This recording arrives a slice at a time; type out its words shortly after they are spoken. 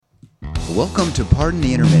Welcome to Pardon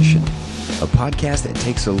the Intermission, a podcast that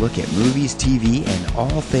takes a look at movies, TV, and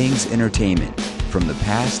all things entertainment from the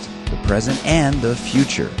past, the present, and the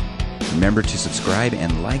future. Remember to subscribe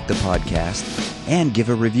and like the podcast and give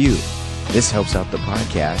a review. This helps out the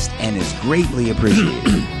podcast and is greatly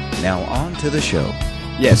appreciated. Now on to the show.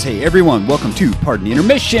 Yes, hey everyone, welcome to Pardon the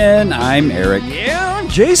Intermission. I'm Eric. Yeah, I'm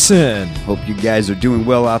Jason. Hope you guys are doing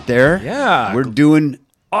well out there. Yeah. We're doing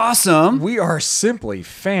awesome. We are simply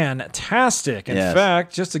fantastic. In Yes.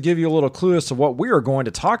 fact, just to give you a little clue as to what we are going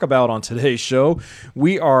to talk about on today's show,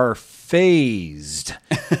 we are phased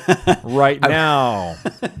right now.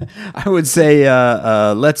 I would say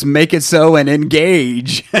let's make it so and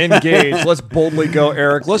engage. Engage. Let's boldly go,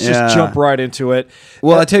 Eric. Let's just jump right into it.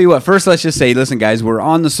 Well, I'll tell you what. First, let's just say, listen, guys, we're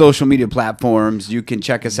on the social media platforms. You can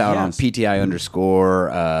check us out on PTI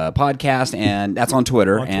 _podcast, and that's on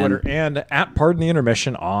Twitter. On Twitter and at Pardon the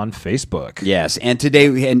Intermission on Facebook. Yes, and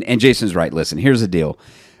today, and Jason's right. Listen, here's the deal.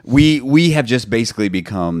 We have just basically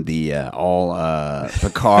become the all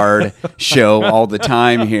Picard show all the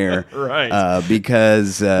time here, Right.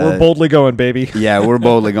 Because We're boldly going, baby. yeah, we're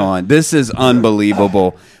boldly going. This is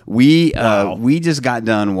unbelievable. We just got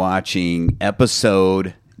done watching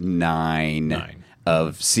episode 9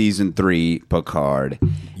 of season 3 Picard,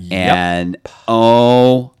 and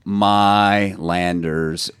oh my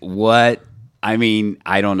landers, what I mean,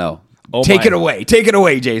 I don't know. Take it away,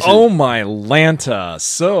 Jason. Oh my Lanta.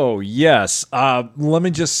 So yes, let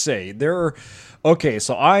me just say okay,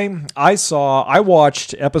 so I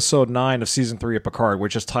watched episode 9 of season 3 of Picard,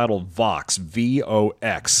 which is titled Vox,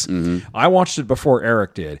 VOX. I watched it before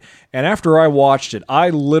Eric did. And after I watched it, I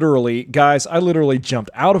literally jumped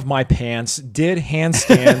out of my pants, did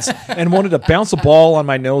handstands, and wanted to bounce a ball on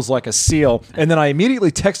my nose like a seal. And then I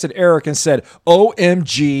immediately texted Eric and said,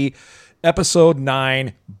 OMG, episode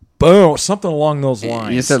 9, boom, something along those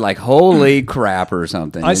lines. You said like "holy crap" or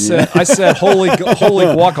something. I said holy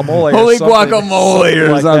guacamole. Holy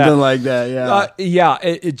guacamole or something like that.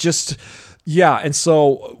 Yeah. And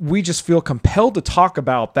so we just feel compelled to talk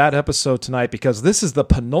about that episode tonight because this is the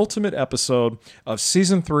penultimate episode of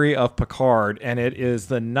season 3 of Picard, and it is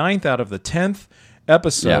the 9th out of the 10th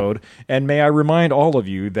episode. Yeah. And may I remind all of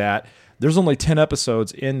you that there's only 10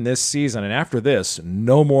 episodes in this season, and after this,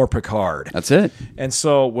 no more Picard. That's it. And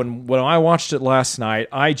so when I watched it last night,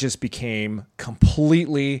 I just became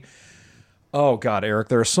completely... Oh, God, Eric,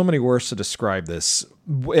 there are so many words to describe this.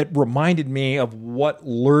 It reminded me of what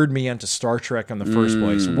lured me into Star Trek in the first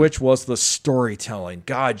place, which was the storytelling.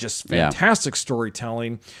 God, just fantastic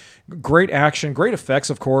storytelling. Great action, great effects,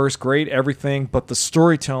 of course, great everything, but the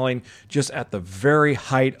storytelling just at the very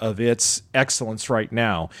height of its excellence right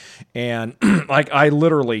now. And I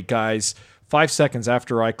literally, guys, 5 seconds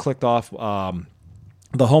after I clicked off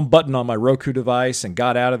the home button on my Roku device and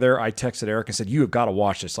got out of there, I texted Eric and said, "You have got to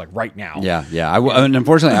watch this right now." Yeah. And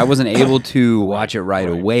unfortunately, I wasn't able to watch it right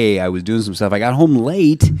away. I was doing some stuff. I got home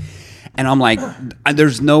late. And I'm like,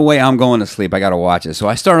 there's no way I'm going to sleep. I got to watch it. So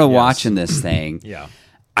I started watching this thing. Yeah.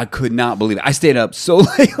 I could not believe it. I stayed up so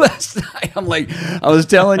late last night. I'm like, I was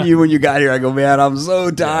telling you when you got here, I go, man, I'm so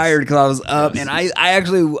tired because I was up. And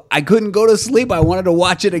I couldn't go to sleep. I wanted to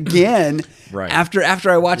watch it again after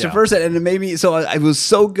I watched it first. And it made me, so it was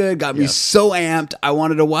so good, got me so amped. I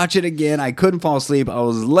wanted to watch it again. I couldn't fall asleep. I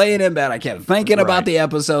was laying in bed. I kept thinking about the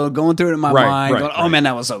episode, going through it in my mind, going, oh man,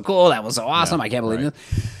 that was so cool. That was so awesome. I can't believe it.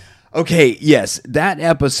 Okay, yes, that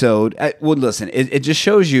episode, well, listen, it just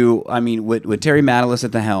shows you, I mean, with Terry Matalas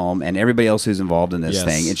at the helm and everybody else who's involved in this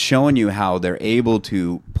thing, it's showing you how they're able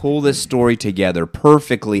to pull this story together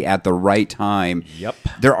perfectly at the right time. Yep.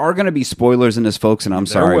 There are going to be spoilers in this, folks, and I'm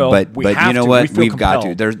sorry, but you know what? We've got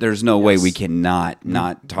to. There's no way we cannot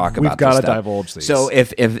not talk about this stuff. We've got to divulge these. So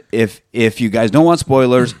if you guys don't want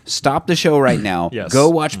spoilers, stop the show right now. Go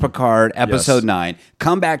watch Picard, episode 9.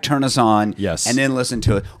 Come back, turn us on, and then listen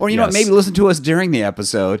to it. Or, you know, maybe listen to us during the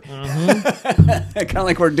episode. Kind of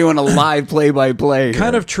like we're doing a live play-by-play.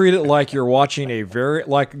 Kind of treat it like you're watching a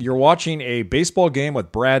baseball game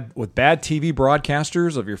with bad TV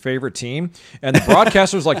broadcasters of your favorite team, and the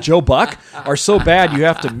broadcasters like Joe Buck are so bad you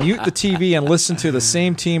have to mute the TV and listen to the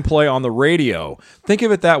same team play on the radio. Think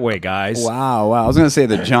of it that way, guys. Wow. I was going to say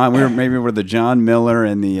we're the John Miller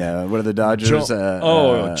and the what are the Dodgers?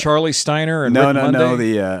 Charlie Steiner and Rick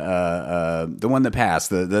Monday? The one that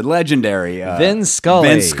passed, the legendary Vin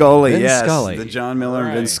Scully. Scully. The John Miller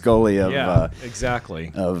and Vin Scully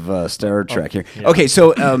of Star Trek here. Yeah. Okay,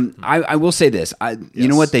 so I will say this. You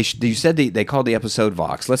know what? You said they called the episode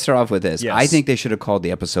Vox. Let's start off with this. Yes. I think they should have called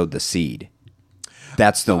the episode The Seed.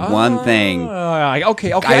 That's the one thing.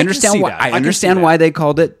 Okay. I understand why. I understand why they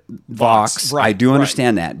called it Vox. Right, I do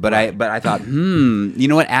understand that, but I thought, you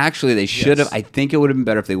know what? Actually, they should have. I think it would have been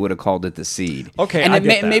better if they would have called it the Seed. Okay, and I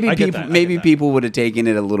get that. maybe people would have taken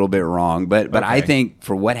it a little bit wrong, but I think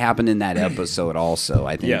for what happened in that episode, also,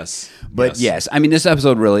 I think yes. I mean, this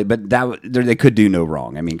episode really, but they could do no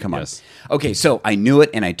wrong. I mean, come on. Yes. Okay, so I knew it,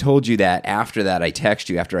 and I told you that after that. I texted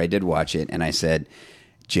you after I did watch it, and I said,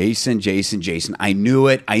 Jason, I knew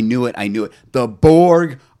it. The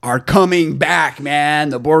Borg are coming back, man.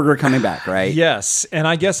 The Borg are coming back, right? Yes, and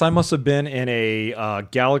I guess I must have been in a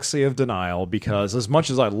galaxy of denial, because as much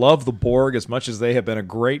as I love the Borg, as much as they have been a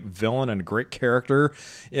great villain and a great character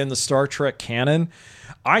in the Star Trek canon,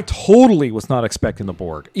 I totally was not expecting the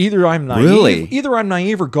Borg. Either I'm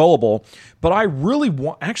naive or gullible, but I really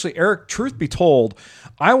want. Actually, Eric, truth be told,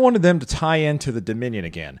 I wanted them to tie into the Dominion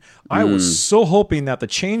again. I was so hoping that the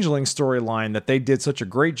Changeling storyline that they did such a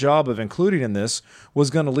great job of including in this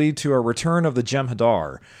was going to lead to a return of the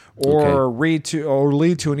Jem'Hadar, or lead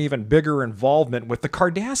to an even bigger involvement with the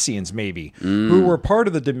Cardassians, maybe, who were part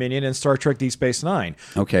of the Dominion in Star Trek Deep Space Nine.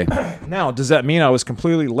 Okay. Now, does that mean I was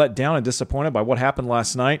completely let down and disappointed by what happened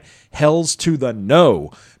last night? Hells to the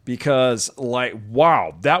no. Because,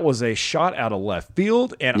 wow, that was a shot out of left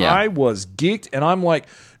field, and I was geeked, and I'm like,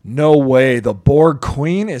 no way, the Borg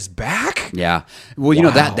Queen is back? Yeah. Well, you know,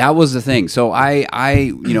 that was the thing. So I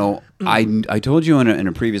told you in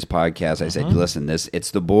a previous podcast, I said, listen, it's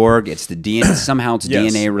the Borg, it's the DNA, somehow it's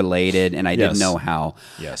DNA related, and I didn't know how.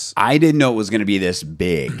 Yes. I didn't know it was going to be this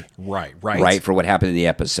big. Right, for what happened in the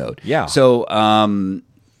episode. Yeah. So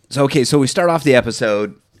we start off the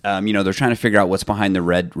episode. They're trying to figure out what's behind the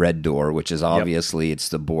red door, which is obviously it's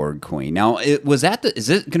the Borg Queen. Now, is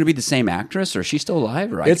it going to be the same actress, or is she still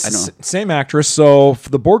alive? Or it's the same actress. So for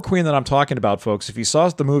the Borg Queen that I'm talking about, folks, if you saw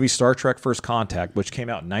the movie Star Trek First Contact, which came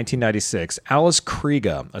out in 1996, Alice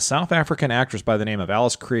Krige, a South African actress by the name of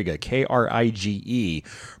Alice Krige, Krige,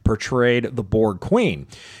 portrayed the Borg Queen.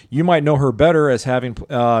 You might know her better as having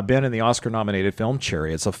been in the Oscar-nominated film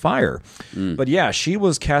Chariots of Fire. But yeah, she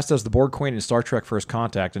was cast as the Borg Queen in Star Trek First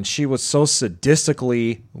Contact, and she was so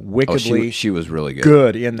sadistically, wickedly she was really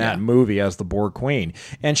good in that movie as the Borg Queen.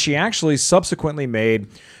 And she actually subsequently made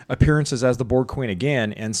appearances as the Borg Queen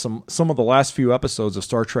again in some of the last few episodes of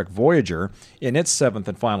Star Trek Voyager in its 7th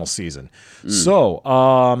and final season. So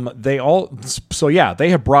they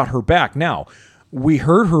have brought her back. Now, we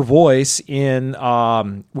heard her voice in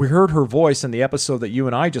the episode that you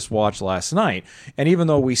and I just watched last night, and even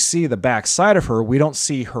though we see the backside of her, we don't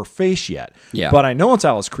see her face yet. Yeah. But I know it's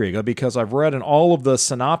Alice Krige because I've read in all of the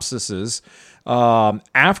synopsises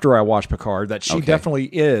after I watched Picard that she definitely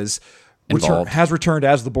is has returned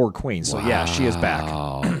as the Borg Queen. So yeah, she is back.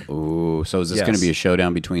 Ooh, so is this going to be a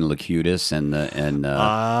showdown between Locutus and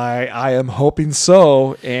I am hoping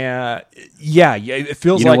so. And it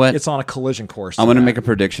feels like it's on a collision course. I'm going to make a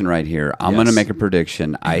prediction right here. I'm going to make a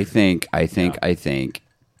prediction. I think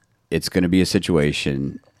it's going to be a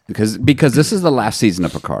situation because this is the last season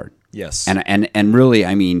of Picard. Yes. And really,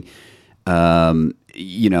 I mean,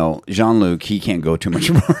 Jean-Luc, he can't go too much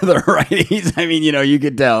further, right? You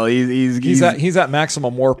could tell he's at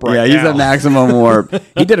maximum warp right now. Yeah, he's at maximum warp.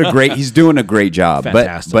 He's doing a great job.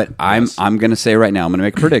 Fantastic. But I'm going to say right now, I'm going to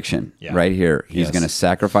make a prediction right here. He's going to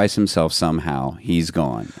sacrifice himself somehow. He's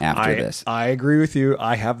gone after this. I agree with you.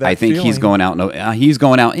 I have that. I think feeling. he's going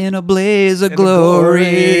out in a blaze of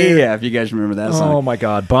glory. Yeah, if you guys remember that song. Oh my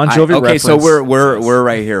God, Bon Jovi reference. So we're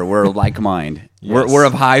right here. We're like mind. Yes. We're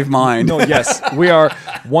of hive mind. No, yes, we are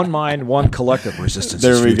one mind, one collective. Resistance.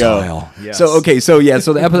 There we go. Yes. So the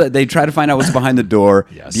episode they try to find out what's behind the door.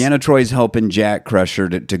 Yes. Deanna Troy's helping Jack Crusher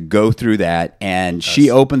to go through that, and she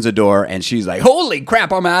opens a door and she's like, "Holy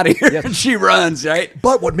crap, I'm out of here!" Yep. And she runs. Right.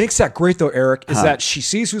 But what makes that great though, Eric, is that she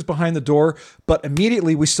sees who's behind the door, but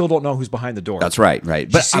immediately we still don't know who's behind the door. That's right.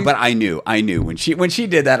 But I knew when she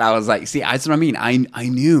did that, I was like, see, that's what I mean. I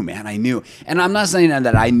knew, man. I knew, and I'm not saying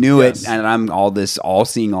that I knew it, and I'm all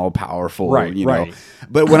seeing, all powerful, right? Know.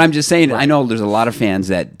 But what I'm just saying, I know there's a lot of fans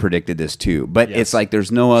that predicted this too, but it's like there's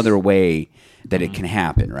no other way that it can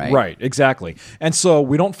happen, right? Right, exactly. And so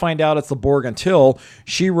we don't find out it's the Borg until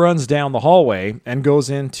she runs down the hallway and goes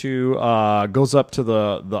up to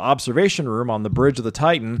the observation room on the bridge of the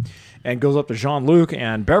Titan and goes up to Jean-Luc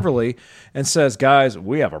and Beverly and says, "Guys,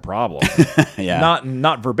 we have a problem."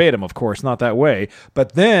 Not verbatim, of course, not that way,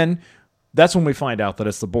 but then that's when we find out that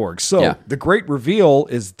it's the Borg. So the great reveal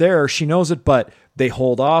is there. She knows it, but they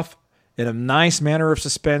hold off in a nice manner of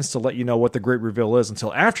suspense to let you know what the great reveal is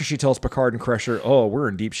until after she tells Picard and Crusher, oh, we're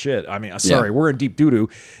in deep shit. I mean, we're in deep doo-doo.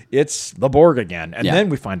 It's the Borg again. And then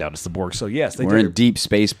we find out it's the Borg. So, yes. We're in deep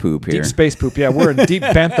space poop here. Deep space poop. Yeah, we're in deep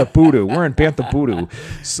Bantha Voodoo. We're in Bantha Voodoo.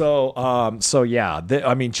 So yeah.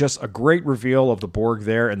 I mean, just a great reveal of the Borg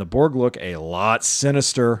there. And the Borg look a lot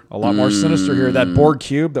sinister. A lot more sinister here. That Borg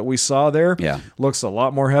cube that we saw there looks a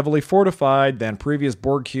lot more heavily fortified than previous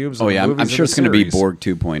Borg cubes. Oh, yeah. I'm sure it's going to be Borg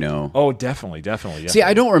 2.0. Oh, definitely. See,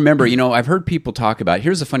 I don't remember. I've heard people talk about.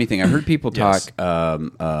 Here's the funny thing. I've heard people talk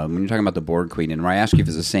when you're talking about the Borg Queen, and I asked you if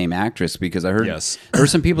it's the same actress because I heard there were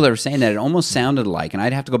some people that were saying that it almost sounded like, and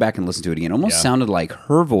I'd have to go back and listen to it again. It almost sounded like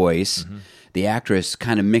her voice, the actress,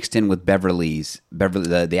 kind of mixed in with Beverly,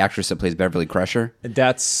 the actress that plays Beverly Crusher.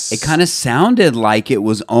 It kind of sounded like it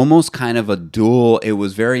was almost kind of a dual. It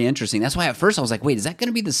was very interesting. That's why at first I was like, wait, is that going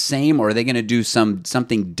to be the same, or are they going to do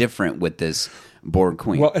something different with this Borg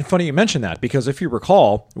Queen? Well, and funny you mention that, because if you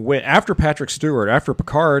recall, after Patrick Stewart, after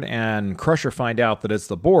Picard and Crusher find out that it's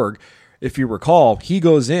the Borg, if you recall, he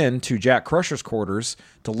goes into Jack Crusher's quarters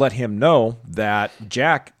to let him know that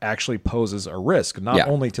Jack actually poses a risk, not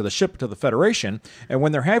only to the ship, but to the Federation. And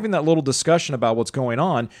when they're having that little discussion about what's going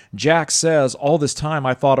on, Jack says, all this time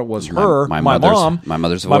I thought it was her, my mom, my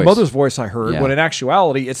mother's voice. My mother's voice I heard, when in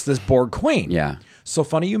actuality, it's this Borg Queen. Yeah. So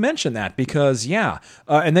funny you mentioned that, because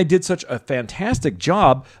and they did such a fantastic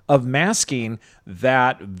job of masking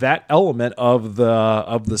that element of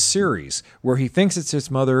the series where he thinks it's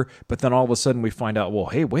his mother, but then all of a sudden we find out, well,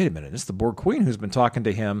 hey, wait a minute, it's the Borg Queen who's been talking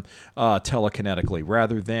to him telekinetically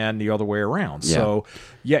rather than the other way around. Yeah. So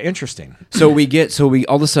interesting. So we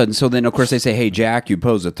all of a sudden, so then of course they say, hey, Jack, you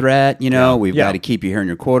pose a threat, we've got to keep you here in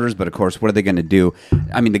your quarters, but of course, what are they going to do?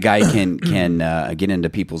 I mean, the guy can get into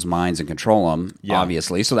people's minds and control them,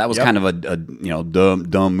 obviously. So that was kind of a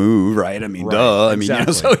dumb move, right? I mean, duh. I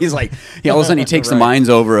mean, so he's like, all of a sudden he takes the minds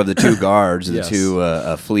over of the two guards, the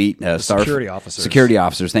two fleet security officers. Security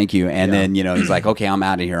officers, thank you. And then he's like, okay, I'm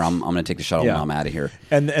out of here. I'm going to take the shuttle. And I'm out of here.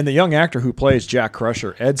 And the young actor who plays Jack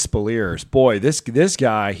Crusher, Ed Spaliers, boy, this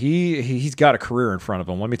guy, he's got a career in front of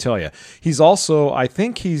him. Let me tell you, he's also, I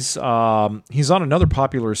think he's on another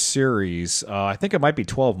popular series. I think it might be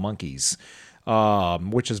 12 Monkeys.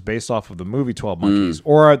 Which is based off of the movie 12 Monkeys,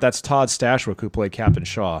 or that's Todd Stashwick who played Captain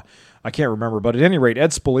Shaw. I can't remember, but at any rate, Ed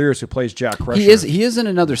Spaliers, who plays Jack Crusher. He is in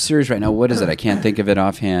another series right now. What is it? I can't think of it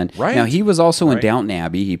offhand. Right. Now, he was also in Downton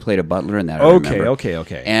Abbey. He played a butler in that.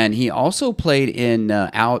 Okay. And he also played in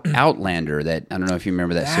Outlander. That I don't know if you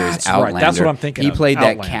remember that series, Outlander. Right. That's what I'm thinking. He played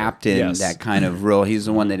that Outlander. captain, that kind of role. He's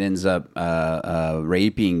the one that ends up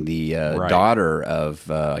raping the daughter of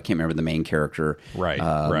I can't remember the main character. Right.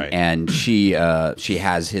 And she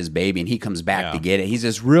has his baby, and he comes back to get it. He's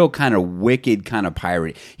this real kind of wicked kind of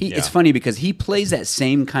pirate. It's funny because he plays that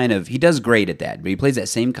same kind of. He does great at that, but he plays that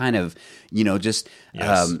same kind of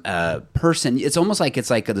person. It's almost like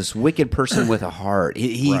this wicked person with a heart.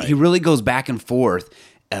 He really goes back and forth.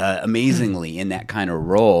 Amazingly in that kind of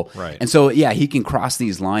role. Right. And so, he can cross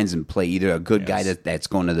these lines and play either a good guy that's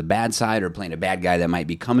going to the bad side or playing a bad guy that might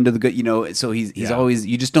be coming to the good, so he's always,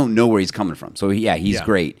 you just don't know where he's coming from. So, he's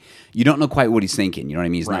great. You don't know quite what he's thinking. You know what I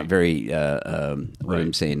mean? He's not very, what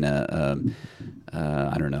I'm saying,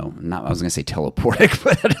 I don't know. I was going to say teleportic,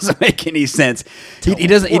 but that doesn't make any sense. He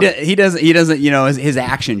doesn't. His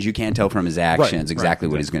actions. You can't tell from his actions exactly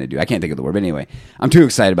what he's going to do. I can't think of the word, but anyway, I'm too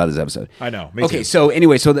excited about this episode. I know. Okay, so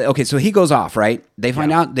anyway, so he goes off. Right? They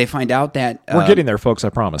find out. They find out that we're getting there, folks. I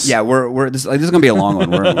promise. Yeah, we're this is going to be a long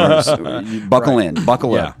one. Buckle in,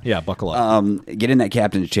 buckle up. Yeah, buckle up. Get in that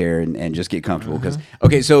captain's chair and just get comfortable because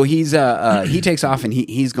so he takes off and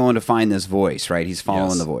he's going to find this voice. Right? He's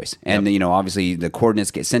following the voice, and obviously the coordinates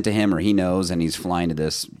get sent to him, or he knows, and he's flying to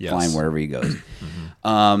this, flying wherever he goes.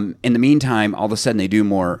 In the meantime, all of a sudden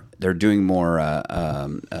they're doing more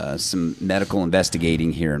some medical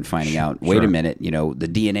investigating here and finding out, wait a minute, the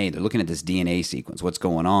DNA, they're looking at this DNA sequence, what's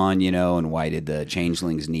going on, and why did the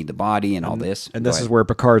changelings need the body and all this. And this is where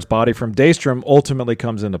Picard's body from Daystrom ultimately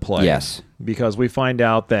comes into play. Yes. Because we find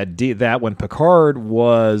out that when Picard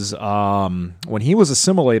was, when he was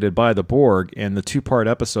assimilated by the Borg in the 2-part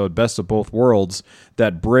episode, Best of Both Worlds,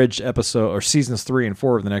 that bridged episode, or seasons 3 and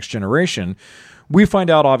 4 of The Next Generation, we find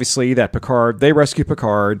out, obviously, that they rescue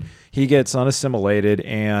Picard. He gets unassimilated,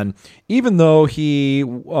 and even though they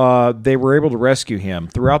were able to rescue him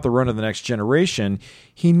throughout the run of The Next Generation,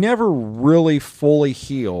 he never really fully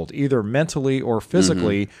healed, either mentally or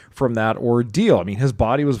physically, from that ordeal. I mean, his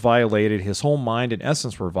body was violated, his whole mind and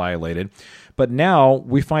essence were violated. But now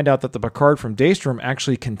we find out that the Picard from Daystrom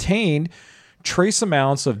actually contained trace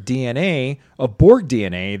amounts of DNA, of Borg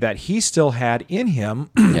DNA, that he still had in him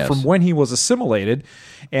from when he was assimilated,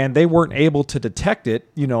 and they weren't able to detect it.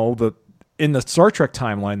 You know, in the Star Trek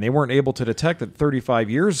timeline, they weren't able to detect it 35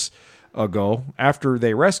 years ago after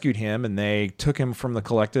they rescued him and they took him from the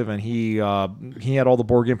collective, and he had all the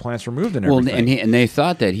Borg implants removed and everything. Well, and they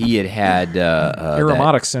thought that he had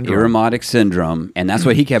Irumodic syndrome. Irumodic syndrome, and that's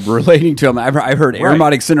what he kept relating to him. I've heard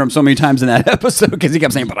Irumodic syndrome so many times in that episode because he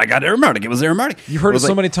kept saying, "But I got Irumodic. It was Irumodic." You heard it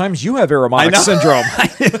so many times. You have Irumodic syndrome.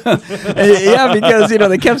 Yeah, because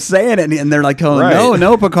they kept saying it, and they're like, "Oh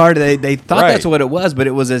no, Picard." They thought that's what it was, but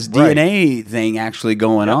it was this DNA thing actually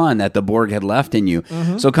going on that the Borg had left in you.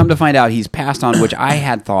 So come to find out, he's passed on, which I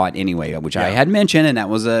had thought anyway, which I had mentioned, and that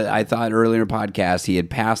was I thought earlier in the podcast, he had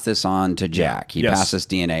passed this on to Jack. He passed this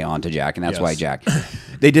DNA on to Jack, and that's why Jack.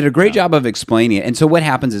 They did a great job of explaining it. And so what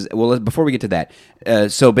happens is, well, before we get to that,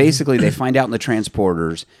 so basically they find out in the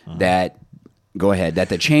transporters that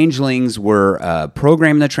the changelings were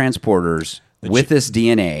programming the transporters with this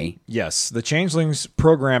DNA. Yes, the changelings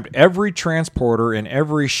programmed every transporter in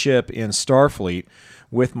every ship in Starfleet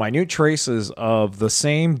with minute traces of the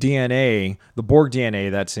same DNA, the Borg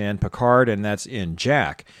DNA that's in Picard and that's in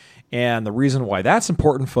Jack. And the reason why that's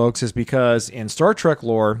important, folks, is because in Star Trek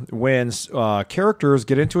lore, when characters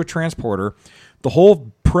get into a transporter, the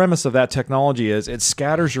whole premise of that technology is it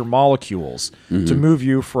scatters your molecules to move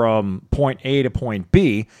you from point A to point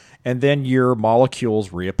B, and then your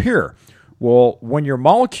molecules reappear. Well, when your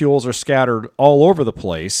molecules are scattered all over the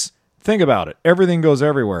place, think about it. Everything goes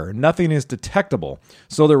everywhere. Nothing is detectable.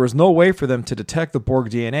 So there was no way for them to detect the Borg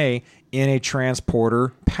DNA in a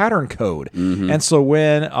transporter pattern code. And so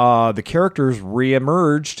when the characters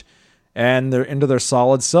reemerged and they're into their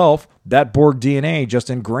solid self, that Borg DNA just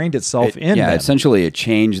ingrained itself in them. Yeah, essentially it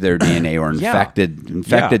changed their DNA or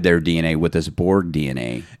infected their DNA with this Borg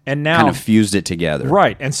DNA. And now kind of fused it together.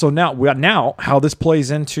 Right. And so now how this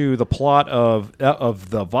plays into the plot of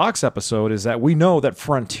the Vox episode is that we know that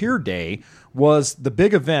Frontier Day was the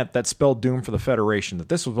big event that spelled doom for the Federation, that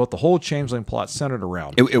this was what the whole Changeling plot centered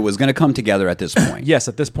around. It was going to come together at this point. Yes,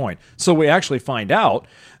 at this point. So we actually find out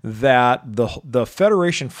that the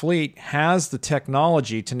Federation fleet has the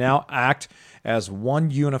technology to now act as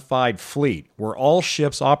one unified fleet, where all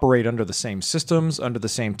ships operate under the same systems, under the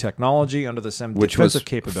same technology, under the same defensive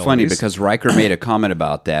capabilities. Which was funny because Riker made a comment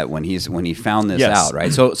about that when he found this out,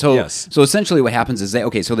 right? So essentially what happens is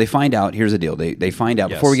they find out. Here's the deal: they find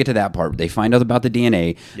out before we get to that part. They find out about the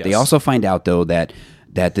DNA. Yes. They also find out though that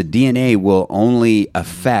the DNA will only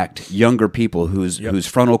affect younger people whose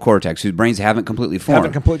frontal cortex, whose brains haven't completely formed,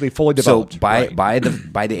 haven't completely fully developed. So by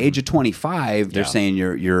the age of 25, they're saying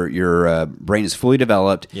your brain is fully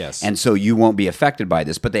developed, and so you won't be affected by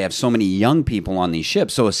this. But they have so many young people on these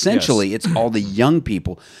ships, so essentially it's all the young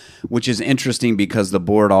people, which is interesting because the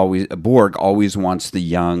Borg always wants the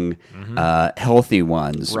young, healthy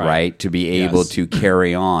ones, right, to be able to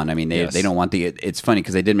carry on. I mean, they don't want the. It's funny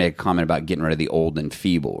because they did make a comment about getting rid of the old and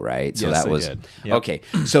feeble, right? So that was okay.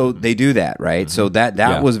 So they do that, right? So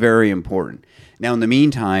that was very important. Now, in the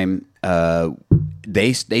meantime,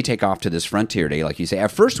 they take off to this Frontier Day, like you say. At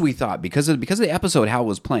first, we thought because of the episode, how it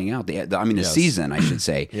was playing out. The season, I should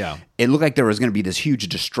say. It looked like there was going to be this huge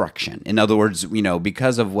destruction. In other words,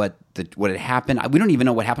 because of what had happened, we don't even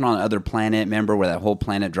know what happened on another planet. Remember where that whole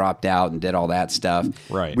planet dropped out and did all that stuff?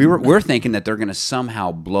 Right. We're thinking that they're going to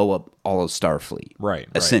somehow blow up all of Starfleet, right?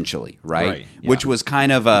 Essentially, right? Which was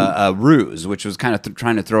kind of a ruse, which was kind of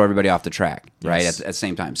trying to throw everybody off the track, right? At the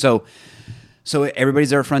same time, So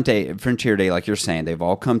everybody's there at Frontier Day, like you're saying. They've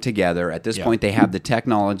all come together. At this point, they have the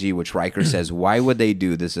technology, which Riker says, why would they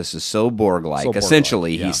do this? This is so Borg-like.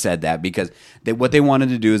 Essentially, he said that because what they wanted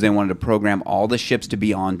to do is they wanted to program all the ships to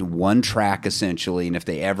be on one track, essentially. And if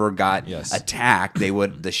they ever got attacked,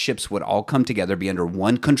 the ships would all come together, be under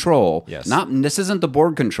one control. This isn't the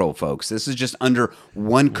Borg control, folks. This is just under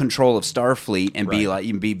one control of Starfleet and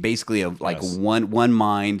be basically one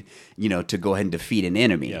mind, to go ahead and defeat an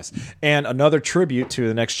enemy. Yes. And another tribute to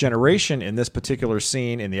the Next Generation in this particular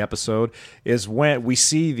scene in the episode is when we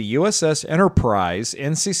see the USS Enterprise,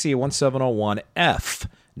 NCC 1701F,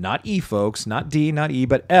 not E, folks, not D, not E,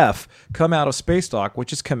 but F, come out of space dock,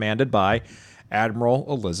 which is commanded by Admiral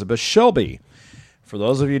Elizabeth Shelby. For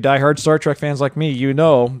those of you diehard Star Trek fans like me, you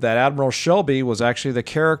know that Admiral Shelby was actually the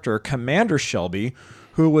character Commander Shelby,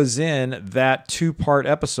 who was in that two-part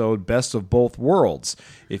episode, Best of Both Worlds.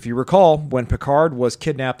 If you recall, when Picard was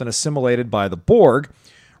kidnapped and assimilated by the Borg,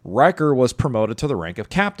 Riker was promoted to the rank of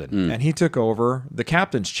captain, and he took over the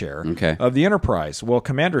captain's chair of the Enterprise. Well,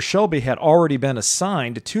 Commander Shelby had already been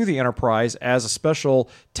assigned to the Enterprise as a special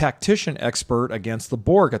tactician expert against the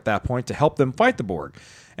Borg at that point to help them fight the Borg.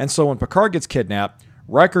 And so when Picard gets kidnapped,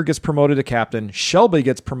 Riker gets promoted to captain, Shelby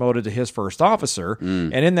gets promoted to his first officer,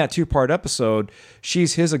 and in that 2-part episode,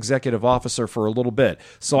 she's his executive officer for a little bit.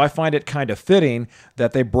 So I find it kind of fitting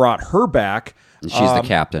that they brought her back. She's the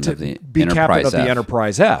captain of the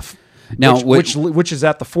Enterprise F. Now, which is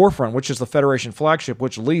at the forefront, which is the Federation flagship,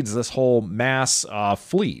 which leads this whole mass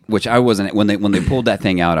fleet. Which I wasn't when they pulled that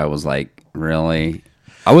thing out. I was like, really?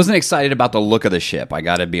 I wasn't excited about the look of the ship. I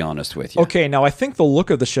got to be honest with you. Okay, now I think the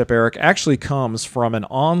look of the ship, Eric, actually comes from an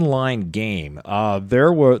online game.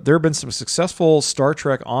 There have been some successful Star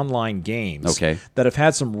Trek online games that have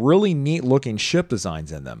had some really neat looking ship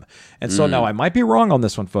designs in them. And so now I might be wrong on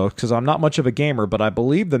this one, folks, because I'm not much of a gamer, but I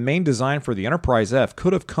believe the main design for the Enterprise F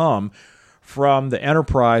could have come from the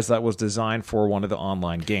Enterprise that was designed for one of the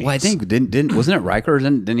online games. Well, I think wasn't it Riker?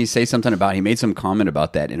 Didn't he say something about? He made some comment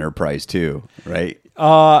about that Enterprise too, right?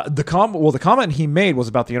 The comment he made was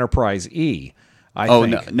about the Enterprise E. I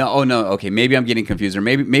think. No. Okay, maybe I'm getting confused, or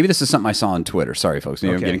maybe this is something I saw on Twitter. Sorry, folks,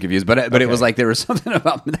 maybe I'm getting confused. But it was like there was something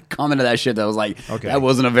about the comment of that shit that was like that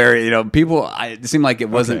wasn't a very people. It seemed like it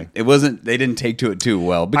wasn't. It wasn't. They didn't take to it too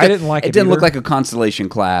well. Because I didn't like it. It didn't look like a Constellation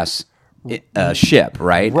class ship,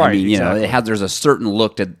 right? Right. I mean, exactly. there's a certain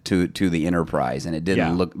look to the Enterprise, and it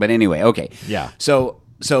didn't look. But anyway, okay. Yeah. So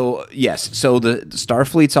yes, so the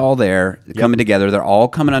Starfleet's all there coming together. They're all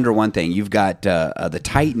coming under one thing. You've got the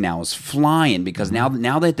Titan now is flying because now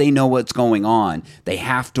that they know what's going on, they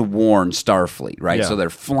have to warn Starfleet, right? Yeah. So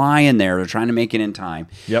they're flying there. They're trying to make it in time.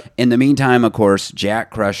 Yep. In the meantime, of course,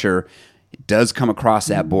 Jack Crusher does come across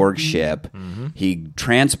that Borg ship. He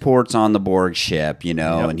transports on the Borg ship,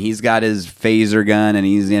 and he's got his phaser gun, and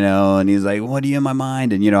he's like, "What are you in my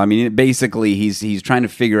mind?" And basically, he's trying to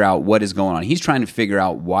figure out what is going on. He's trying to figure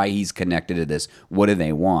out why he's connected to this. What do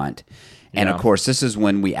they want? And of course, this is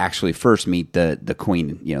when we actually first meet the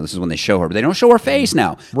Queen. This is when they show her, but they don't show her face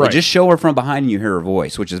now. Right. They just show her from behind, and you hear her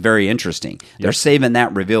voice, which is very interesting. They're saving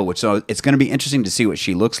that reveal, so it's going to be interesting to see what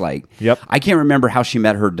she looks like. Yep. I can't remember how she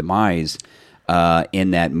met her demise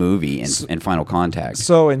in that movie in Final Contact.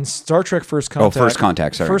 So in Star Trek First Contact... First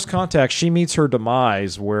Contact, sorry. First Contact, she meets her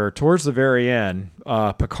demise where towards the very end,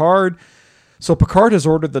 Picard has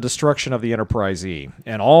ordered the destruction of the Enterprise E,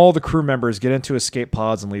 and all the crew members get into escape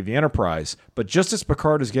pods and leave the Enterprise. But just as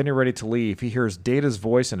Picard is getting ready to leave, he hears Data's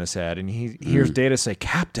voice in his head, and he hears Data say,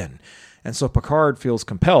 "Captain." And so Picard feels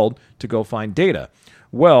compelled to go find Data.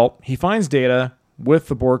 Well, he finds Data with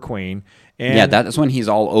the Borg Queen. And that's when he's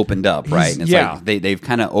all opened up, right? And it's like they've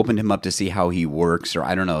kind of opened him up to see how he works, or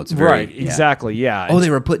I don't know. It's very exactly. Yeah. Oh, they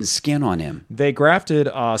were putting skin on him. They grafted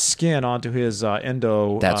skin onto his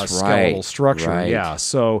skeletal structure. Right. Yeah.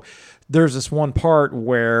 So there's this one part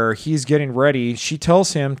where he's getting ready. She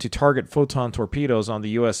tells him to target photon torpedoes on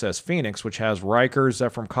the USS Phoenix, which has Riker,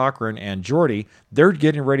 Zefram Cochrane, and Geordi. They're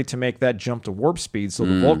getting ready to make that jump to warp speed so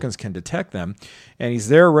the Vulcans can detect them. And he's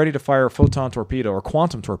there ready to fire a photon torpedo, or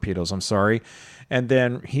quantum torpedoes, I'm sorry. And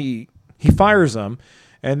then he fires them.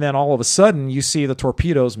 And then all of a sudden, you see the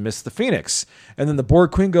torpedoes miss the Phoenix. And then the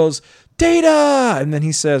Borg Queen goes, "Data!" And then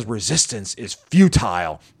he says, "Resistance is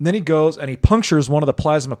futile." And then he goes and he punctures one of the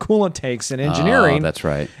plasma coolant tanks in engineering. Oh, that's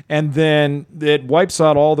right. And then it wipes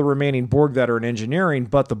out all the remaining Borg that are in engineering.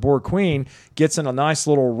 But the Borg Queen gets in a nice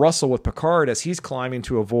little rustle with Picard as he's climbing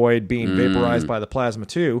to avoid being vaporized by the plasma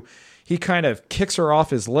too. He kind of kicks her off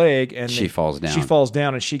his leg, and she falls down. She falls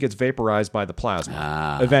down, and she gets vaporized by the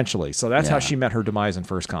plasma eventually. So that's how she met her demise in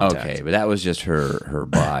First Contact. Okay, but that was just her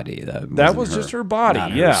body. That was just her body.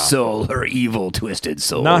 Not her soul, her evil, twisted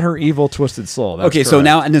soul. Not her evil, twisted soul. That's okay,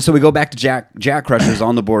 correct. So we go back to Jack Crusher's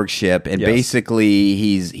on the Borg ship, and basically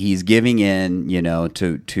he's giving in,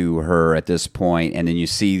 to her at this point, and then you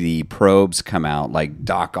see the probes come out like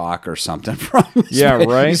Doc Ock or something from.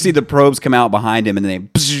 Right. You see the probes come out behind him, and they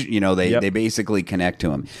basically connect to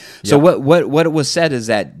him. So what it was said is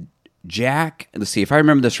that Jack, let's see if I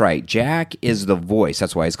remember this right, Jack is the voice.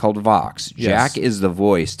 That's why it's called Vox. Yes. Jack is the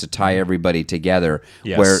voice to tie everybody together,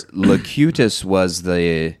 where Locutus was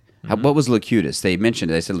the... What was Locutus? They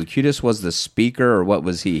mentioned it. They said Locutus was the speaker, or what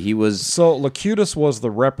was he? He was... So Locutus was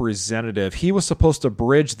the representative. He was supposed to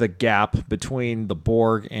bridge the gap between the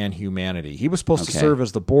Borg and humanity. He was supposed to serve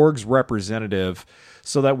as the Borg's representative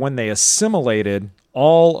so that when they assimilated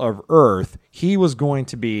all of Earth, he was going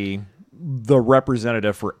to be the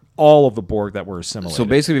representative for all of the Borg that were assimilated. So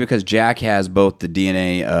basically, because Jack has both the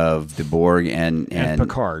DNA of the Borg and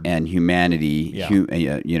Picard and humanity,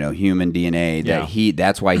 human DNA,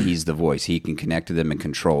 that's why he's the voice. He can connect to them and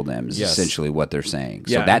control them. Is essentially what they're saying.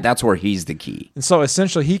 So that's where he's the key. And so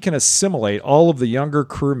essentially, he can assimilate all of the younger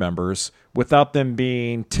crew members without them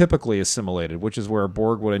being typically assimilated, which is where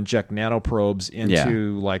Borg would inject nanoprobes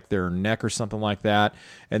into like their neck or something like that,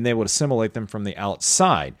 and they would assimilate them from the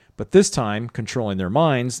outside. But this time, controlling their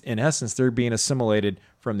minds, in essence, they're being assimilated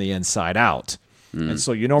from the inside out. And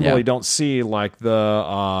so you normally don't see like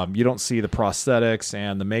the prosthetics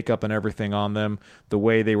and the makeup and everything on them the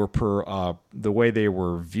way they were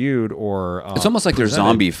viewed or it's almost like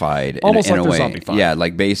presented. They're zombified in a way. Zombified. Yeah,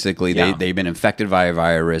 like basically they've been infected by a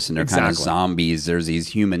virus and they're kind of zombies. There's these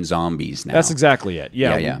human zombies now. That's exactly it.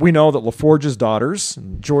 Yeah. We know that LaForge's daughters,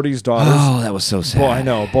 Geordi's daughters. Oh, that was so sad. Well, I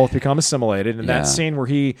know, both become assimilated. And that scene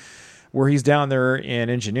where he's down there in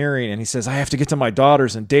engineering and he says, I have to get to my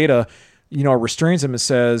daughters, and Data restrains him and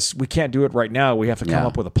says, we can't do it right now. We have to come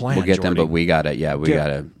up with a plan. We'll get Geordi. them, but we got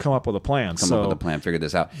to come up with a plan. Come up with a plan, figure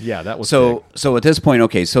this out. Yeah, that was so at this point,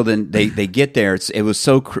 okay, so then they get there. It was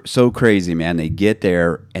so crazy, man. They get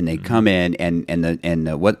there and they come in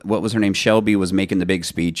and what was her name? Shelby was making the big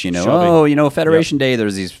speech, Federation Day,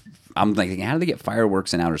 there's these. I'm thinking, how do they get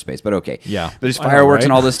fireworks in outer space? But okay, there's fireworks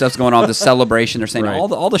and all this stuff's going on. The celebration, they're saying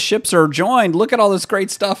all the ships are joined. Look at all this great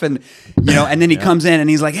stuff, and and then he comes in and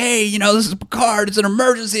he's like, hey, this is Picard. It's an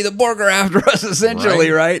emergency. The Borg are after us,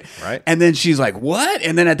 essentially, right? And then she's like, what?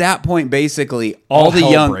 And then at that point, basically, all the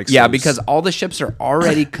young, because all the ships are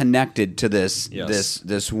already connected to this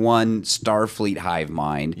one Starfleet hive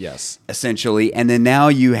mind, essentially, and then now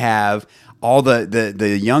you have. All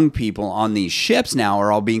the young people on these ships now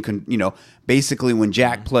are all being, basically when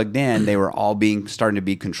Jack plugged in, they were all starting to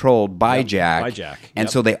be controlled by Jack. And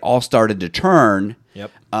so they all started to turn.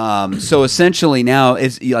 So essentially now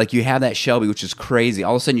it's like you have that Shelby, which is crazy.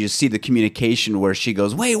 All of a sudden you just see the communication where she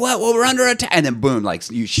goes, wait, what? Well, we're under attack. And then boom, like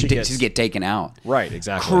she get taken out. Right,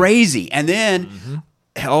 exactly. Crazy. And then...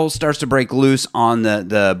 hell starts to break loose on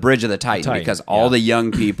the bridge of the Titan because all the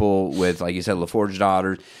young people with, like you said, LaForge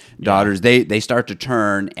daughters, they start to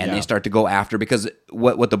turn and they start to go after, because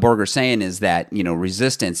what the Borg are saying is that,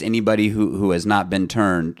 resistance, anybody who has not been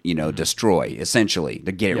turned, destroy, essentially,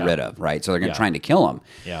 to get it rid of, right? So they're going to trying to kill them.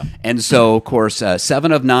 Yeah. And so, of course,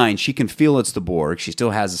 7 of 9, she can feel it's the Borg. She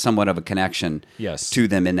still has somewhat of a connection to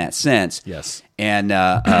them in that sense. Yes. And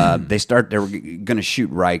they were going to shoot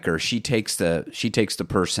Riker. She takes the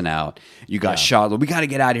person out. You got Shaw. We got to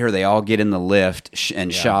get out of here. They all get in the lift,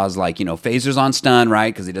 and Shaw's like, Phaser's on stun,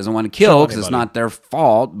 right? Because he doesn't want to kill, because it's not their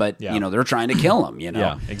fault, but they're trying to kill him.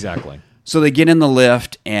 Yeah, exactly. So they get in the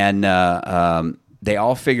lift, and they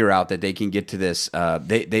all figure out that they can get to this.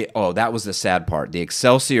 That was the sad part. The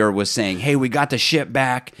Excelsior was saying, "Hey, we got the ship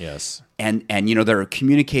back." Yes. And they're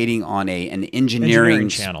communicating on an engineering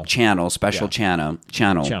channel, special channel.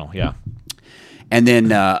 Yeah. And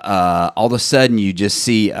then all of a sudden you just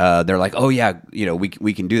see they're like, oh yeah,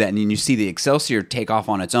 we can do that. And then you see the Excelsior take off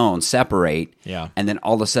on its own, separate. Yeah. And then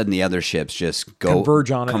all of a sudden the other ships just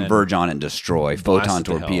converge on and destroy. Photon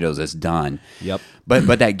torpedoes. It's done. Yep.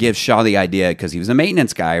 But that gives Shaw the idea, because he was a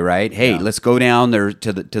maintenance guy, right? Hey, let's go down there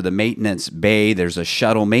to the maintenance bay. There's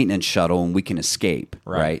a maintenance shuttle, and we can escape.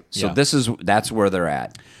 Right. So that's where they're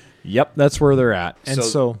at. Yep, that's where they're at. And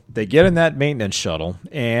so they get in that maintenance shuttle,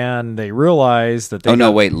 and they realize that they...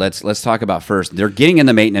 wait. Let's talk about first. They're getting in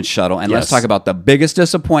the maintenance shuttle, and let's talk about the biggest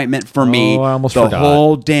disappointment for me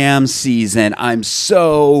whole damn season.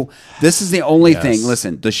 This is the only thing.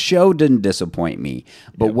 Listen, the show didn't disappoint me,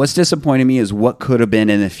 but what's disappointing me is what could have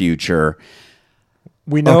been in the future.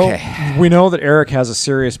 We know that Eric has a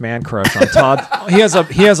serious man crush on Todd. he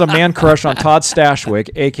has a man crush on Todd Stashwick,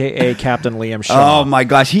 aka Captain Liam Shaw. Oh my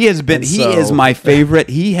gosh, he is my favorite.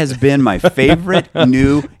 He has been my favorite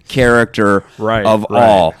new character of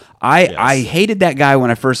all. I hated that guy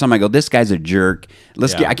when I first saw him. I go, this guy's a jerk.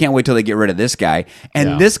 I can't wait till they get rid of this guy.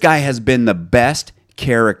 And this guy has been the best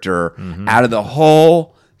character out of the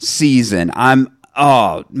whole season.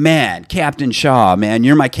 Oh man, Captain Shaw, man,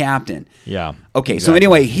 you're my captain. Yeah. Okay, so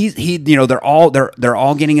anyway, they're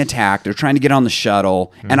all getting attacked. They're trying to get on the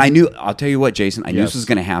shuttle, and I'll tell you what, Jason, I knew this was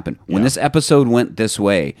going to happen. When this episode went this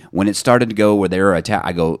way, when it started to go where they were attacked,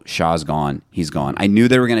 I go, Shaw's gone, he's gone. I knew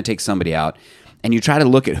they were going to take somebody out. And you try to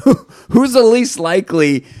look at who's the least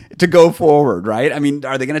likely to go forward, right? I mean,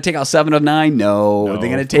 are they going to take out 7 of 9? No. Are they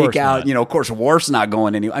going to take out, of course, Worf's not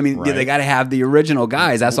going anywhere. I mean, they got to have the original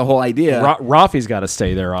guys. That's the whole idea. Rafi's got to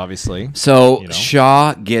stay there, obviously. So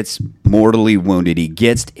Shaw gets mortally wounded. He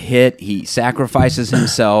gets hit. He sacrifices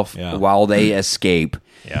himself while they escape.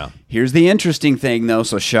 Yeah. Here's the interesting thing, though.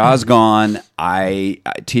 So Shaw's gone.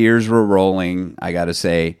 Tears were rolling, I got to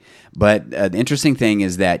say. But the interesting thing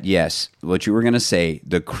is that, yes, what you were going to say,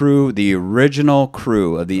 the original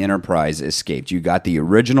crew of the Enterprise escaped. You got the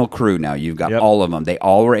original crew now. You've got all of them. They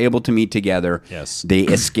all were able to meet together. Yes. They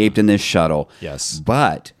escaped in this shuttle. Yes.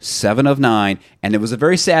 But 7 of 9, and it was a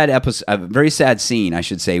very sad episode, a very sad scene, I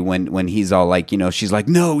should say, when he's all like, she's like,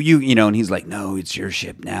 no, and he's like, no, it's your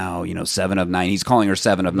ship now, 7 of 9. He's calling her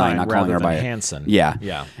 7 of 9, not calling her by Hansen. Yeah.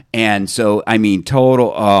 Yeah. And so, I mean,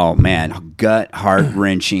 total, oh man, gut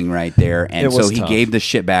heart-wrenching right there. And so he tough. gave the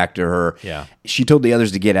shit back to her. Yeah. She told the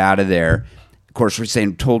others to get out of there. Of course, we're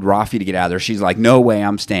saying told Rafi to get out of there. She's like, no way,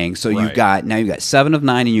 I'm staying. So you've got 7 of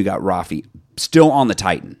 9 and you got Rafi still on the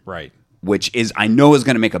Titan. Right. Which I know is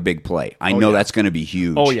going to make a big play. I know that's going to be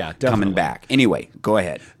huge. Oh, yeah, definitely. Coming back. Anyway, go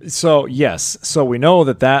ahead. So, yes. So we know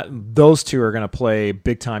that those two are going to play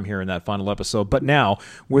big time here in that final episode. But now,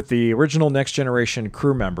 with the original Next Generation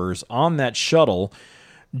crew members on that shuttle,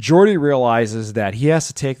 Geordi realizes that he has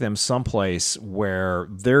to take them someplace where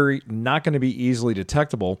they're not going to be easily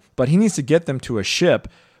detectable, but he needs to get them to a ship,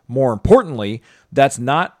 more importantly,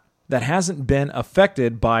 that hasn't been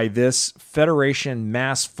affected by this Federation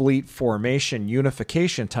mass fleet formation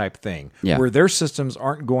unification type thing, where their systems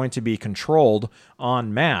aren't going to be controlled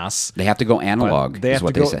en masse. They have to go analog, is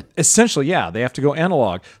what they said. Essentially, they have to go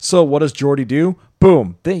analog. So what does Geordi do?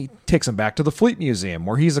 Boom, they takes him back to the Fleet Museum,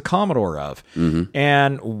 where he's a Commodore of. Mm-hmm.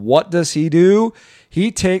 And what does he do?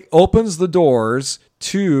 He opens the doors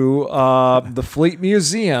to the Fleet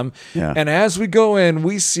Museum, and as we go in,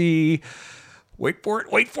 we see... Wait for it.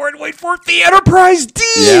 The Enterprise D.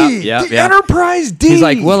 The Enterprise D. He's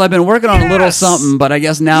like, well, I've been working on a little something, but I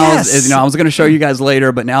guess now, I was going to show you guys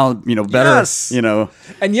later, but now, better,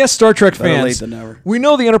 And yes, Star Trek fans, we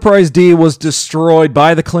know the Enterprise D was destroyed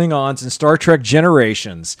by the Klingons in Star Trek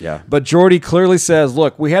Generations. Yeah. But Geordi clearly says,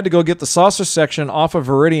 look, we had to go get the saucer section off of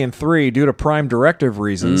Viridian 3 due to Prime Directive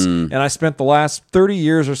reasons, and I spent the last 30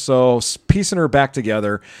 years or so piecing her back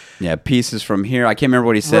together. Yeah, pieces from here. I can't remember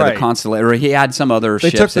what he said. Right. The Constellation, or he had some other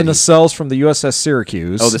They ships. took the nacelles from the USS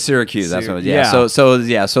Syracuse. Oh, the Syracuse. That's what it was.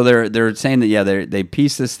 Yeah. So they're saying that they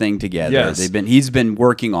pieced this thing together. Yes. He's been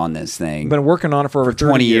working on this thing. Been working on it for over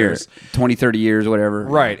 20 years. 20, 30 years, whatever.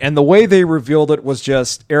 Right. And the way they revealed it was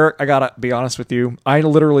just, Eric, I got to be honest with you. I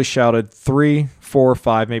literally shouted 3, 4,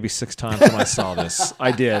 5, maybe 6 times when I saw this.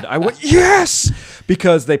 I did. I went, yes!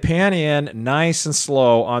 Because they pan in nice and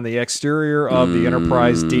slow on the exterior of the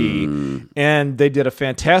Enterprise D, and they did a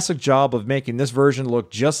fantastic job of making this version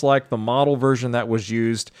look just like the model version that was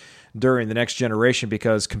used during the Next Generation,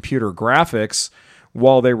 because computer graphics,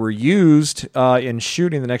 while they were used in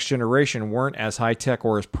shooting the Next Generation, weren't as high-tech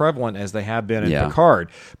or as prevalent as they have been in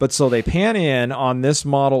Picard. But so they pan in on this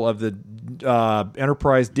model of the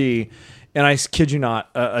Enterprise D, and I kid you not,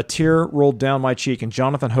 a tear rolled down my cheek. And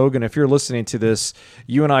Jonathan Hogan, if you're listening to this,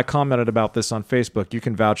 you and I commented about this on Facebook. You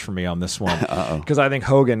can vouch for me on this one. Because I think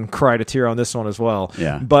Hogan cried a tear on this one as well.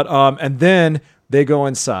 Yeah. But and then they go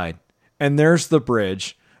inside, and there's the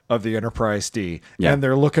bridge of the Enterprise D, and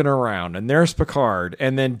they're looking around, and there's Picard,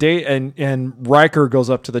 and then and Riker goes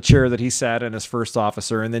up to the chair that he sat in as first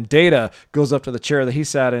officer, and then Data goes up to the chair that he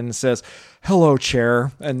sat in and says, "Hello,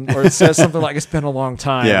 chair," or it says something like, "It's been a long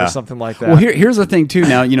time," or something like that. Well, here's the thing too.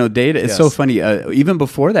 Now Data. It's so funny. Even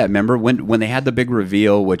before that, remember when they had the big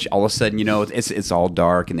reveal, which all of a sudden it's all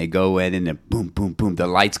dark, and they go in, and then boom, boom, boom, the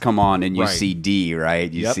lights come on, and you see D,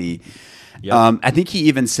 right? You see. Yep. I think he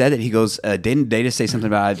even said it. He goes, didn't Data say something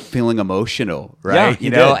about feeling emotional, right?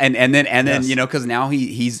 Yeah, and then because now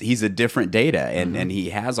he's a different Data, and he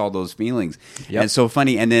has all those feelings. Yep. And it's so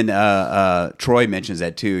funny. And then Troy mentions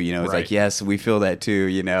that too. It's like, yes, we feel that too.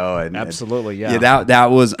 And absolutely, that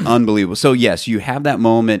was unbelievable. So yes, you have that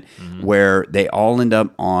moment where they all end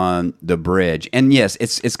up on the bridge, and yes,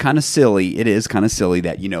 it's kind of silly. It is kind of silly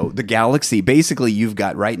that the galaxy. Basically, you've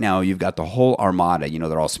got the whole armada.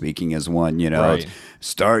 They're all speaking as one.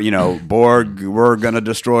 Borg, we're gonna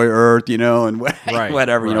destroy Earth, and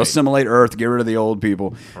whatever, assimilate Earth, get rid of the old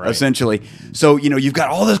people, essentially. So you've got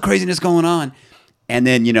all this craziness going on, and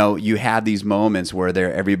then you have these moments where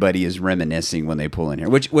everybody is reminiscing when they pull in here,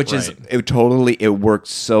 which is it worked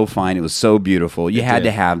so fine. It was so beautiful. You had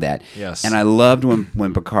to have that. Yes. And I loved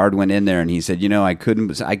when Picard went in there and he said, I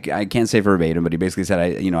can't say verbatim, but he basically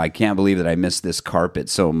said, I can't believe that I missed this carpet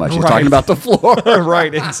so much. He's talking about the floor.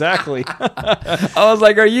 Right, exactly. I was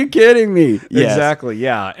like, are you kidding me? Yes. Exactly,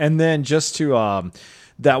 yeah. And then just to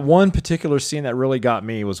That one particular scene that really got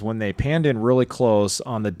me was when they panned in really close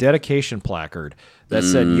on the dedication placard that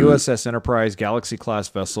said USS Enterprise Galaxy class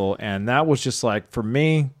vessel. And that was just like, for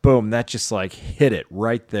me, boom, that just like hit it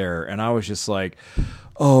right there. And I was just like,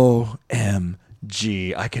 OMG,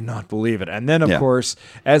 I cannot believe it. And then, of course,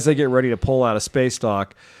 as they get ready to pull out of space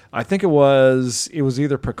dock, I think it was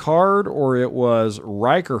either Picard or it was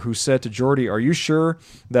Riker who said to Geordi, "Are you sure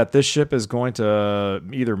that this ship is going to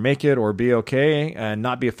either make it or be okay and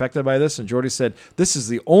not be affected by this?" And Geordi said, "This is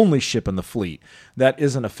the only ship in the fleet that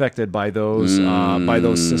isn't affected by those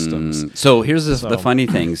systems." So here's the funny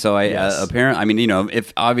thing. So apparently,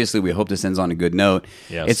 if obviously we hope this ends on a good note,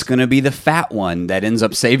 it's going to be the fat one that ends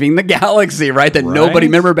up saving the galaxy, right? That nobody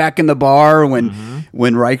remember back in the bar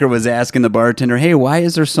when Riker was asking the bartender, "Hey, why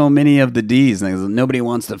is there so many of the D's?" And nobody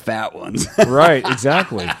wants the fat ones. Right,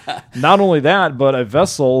 exactly. Not only that, but a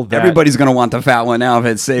vessel that everybody's going to want the fat one now if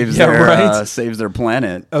it saves saves their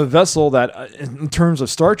planet. A vessel that, in terms of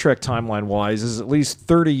Star Trek timeline wise, is at least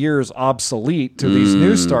 30 years obsolete to these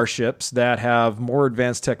new starships that have more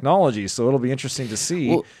advanced technology. So it'll be interesting to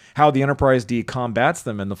see how the Enterprise D combats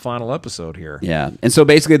them in the final episode here. Yeah, and so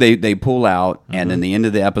basically they pull out, and then the end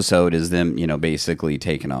of the episode is them, basically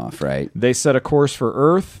taking off, right? They set a course for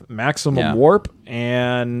Earth, maximum warp,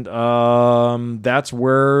 and that's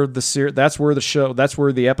where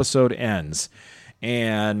the episode ends.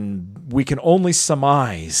 And we can only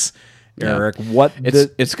surmise, Eric, what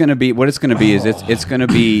it's going to be. What it's going to be is it's going to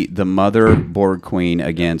be the Mother Borg Queen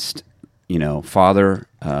against Father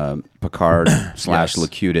Picard /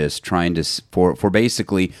 Locutus trying to for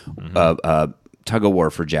basically tug of war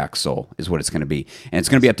for Jack's soul is what it's going to be, and it's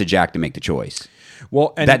going to be up to Jack to make the choice.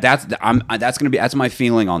 Well, and that's my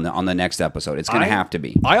feeling on the next episode. It's going to have to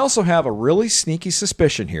be. I also have a really sneaky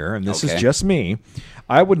suspicion here, and this is just me.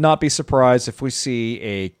 I would not be surprised if we see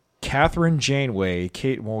a Catherine Janeway,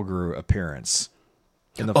 Kate Mulgrew appearance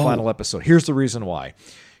in the final episode. Here's the reason why.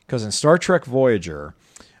 Because in Star Trek Voyager,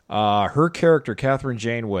 her character, Catherine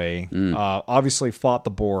Janeway, obviously fought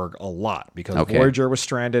the Borg a lot because Voyager was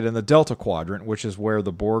stranded in the Delta Quadrant, which is where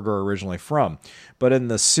the Borg are originally from. But in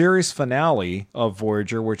the series finale of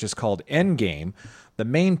Voyager, which is called Endgame, the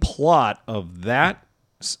main plot of that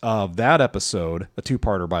episode, a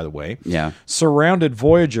two-parter by the way, surrounded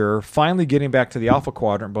Voyager finally getting back to the Alpha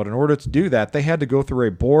Quadrant, but in order to do that, they had to go through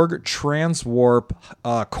a Borg transwarp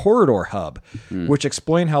corridor hub, which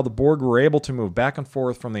explained how the Borg were able to move back and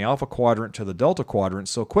forth from the Alpha Quadrant to the Delta Quadrant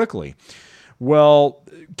so quickly. Well,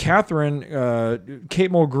 Kate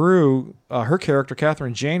Mulgrew, her character,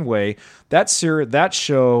 Catherine Janeway, that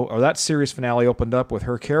series finale opened up with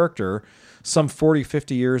her character some 40,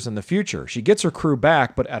 50 years in the future. She gets her crew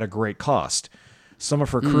back, but at a great cost. Some of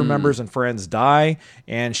her crew members and friends die,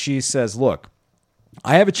 and she says, "Look,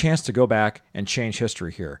 I have a chance to go back and change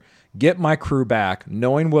history here. Get my crew back,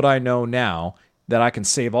 knowing what I know now, that I can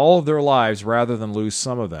save all of their lives rather than lose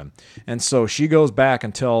some of them." And so she goes back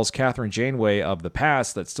and tells Catherine Janeway of the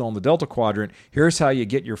past that's still in the Delta Quadrant, "Here's how you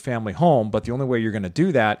get your family home, but the only way you're going to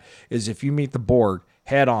do that is if you meet the Borg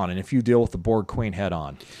head on, and if you deal with the Borg Queen head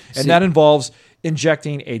on." And that involves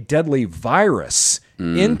injecting a deadly virus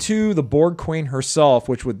into the Borg Queen herself,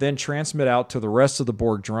 which would then transmit out to the rest of the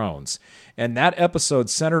Borg drones. And that episode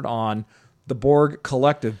centered on the Borg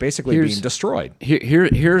collective basically being destroyed.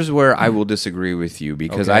 Here's where I will disagree with you,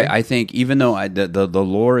 because I think even though the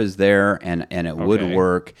lore is there and it would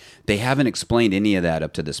work, they haven't explained any of that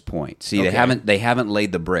up to this point. See, they haven't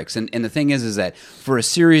laid the bricks. And the thing is that for a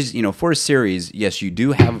series, yes, you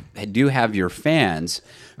do have your fans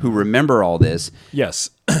who remember all this. Yes.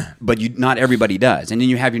 But not everybody does. And then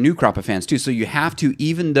you have your new crop of fans too. So you have to,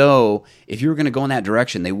 even though if you were going to go in that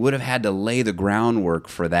direction, they would have had to lay the groundwork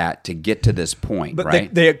for that to get to this point, but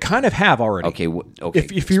right? They kind of have already. Okay.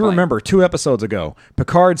 If you remember 2 episodes ago,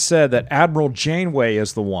 Picard said that Admiral Janeway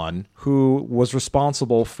is the one who was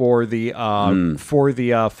responsible for the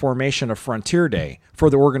formation of Frontier Day, for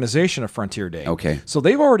the organization of Frontier Day. Okay. So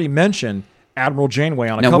they've already mentioned Admiral Janeway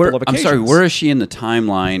on a couple of occasions. I'm sorry, where is she in the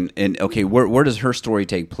timeline? And where does her story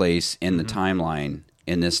take place in the timeline?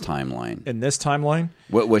 In this timeline? In this timeline?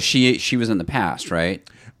 What was she? She was in the past, right?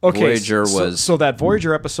 Okay. Voyager was so that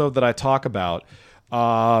Voyager episode that I talk about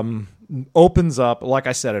opens up. Like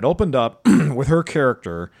I said, it opened up with her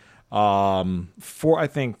character for I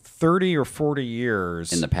think 30 or 40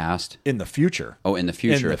 years in the past, in the future. Oh, in the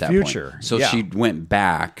future. In at the that future. Point. So she went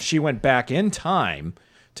back. She went back in time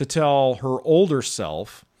to tell her older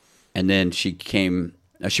self. And then she went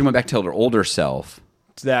back to tell her older self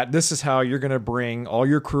that this is how you're going to bring all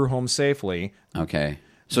your crew home safely. Okay.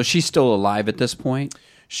 So she's still alive at this point?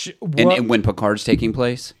 And when Picard's taking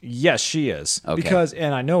place? Yes, she is. Okay. Because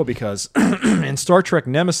in Star Trek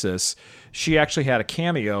Nemesis, she actually had a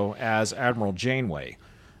cameo as Admiral Janeway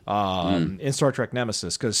in Star Trek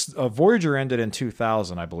Nemesis. Because Voyager ended in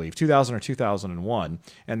 2000, I believe, 2000 or 2001,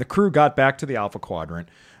 and the crew got back to the Alpha Quadrant.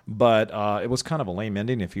 But it was kind of a lame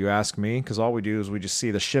ending, if you ask me, because all we do is we just see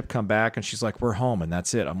the ship come back, and she's like, "We're home," and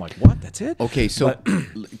that's it. I'm like, "What? That's it?" Okay, so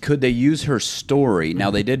could they use her story? Now,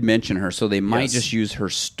 they did mention her, so they might just use her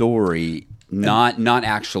story, not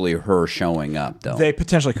actually her showing up, though. They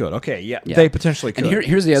potentially could. Okay, yeah. They potentially could. And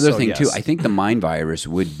here's the other thing, too. I think the mind virus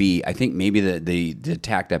would be, I think maybe the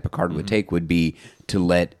attack that Picard would take would be to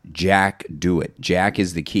let Jack do it. Jack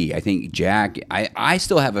is the key. I think Jack, I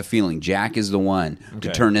still have a feeling Jack is the one to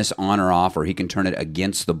turn this on or off, or he can turn it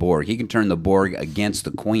against the Borg. He can turn the Borg against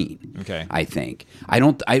the Queen. Okay. I think. I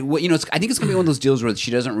think it's going to be one of those deals where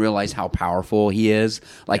she doesn't realize how powerful he is.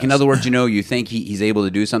 Like, in other words, you think he's able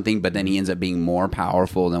to do something, but then he ends up being more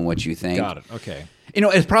powerful than what you think. Got it. Okay.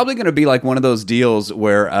 It's probably going to be like one of those deals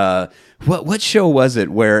where what show was it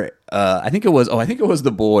where I think it was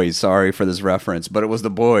The Boys. Sorry for this reference, but it was The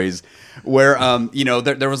Boys where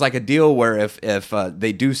there was like a deal where if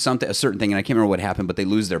they do a certain thing, and I can't remember what happened, but they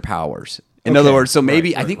lose their powers. In other words, so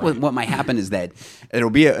maybe I think what might happen is that it'll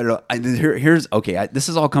be this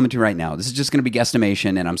is all coming to right now. This is just going to be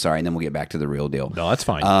guesstimation, and I'm sorry, and then we'll get back to the real deal. No, that's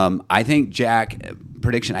fine. I think Jack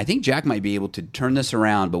might be able to turn this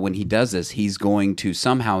around, but when he does this, he's going to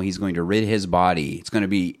rid his body. It's going to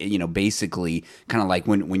be basically kind of like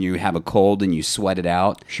when you have a cold and you sweat it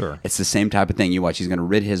out. Sure, it's the same type of thing. You watch. He's going to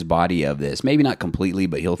rid his body of this. Maybe not completely,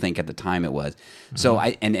 but he'll think at the time it was. So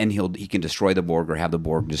he can destroy the Borg or have the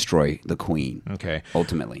Borg destroy the Queen. Okay.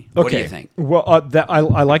 Ultimately. Okay. What do you think? Well,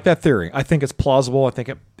 I like that theory. I think it's plausible. I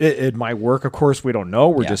think it might work. Of course, we don't know.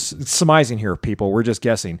 We're just surmising here, people. We're just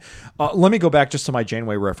guessing. Let me go back just to my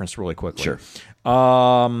Janeway reference really quickly. Sure.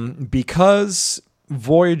 Because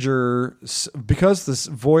this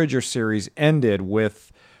Voyager series ended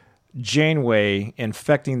with Janeway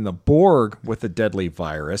infecting the Borg with a deadly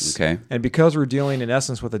virus. Okay. And because we're dealing in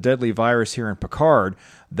essence with a deadly virus here in Picard,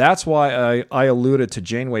 that's why I alluded to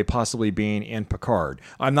Janeway possibly being in Picard.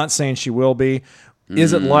 I'm not saying she will be.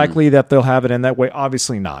 Is it likely that they'll have it in that way?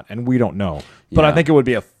 Obviously not, and we don't know. But I think it would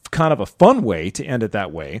be a kind of a fun way to end it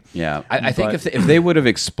that way. Yeah, I think if they would have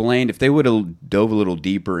explained, if they would have dove a little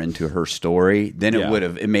deeper into her story, then it would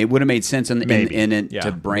have made sense in it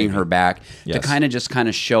to bring her back to kind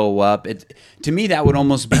of show up. To me, that would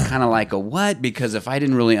almost be kind of like a what? Because if I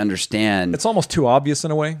didn't really understand, it's almost too obvious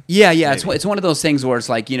in a way. Yeah. It's one of those things where it's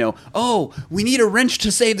like, oh, we need a wrench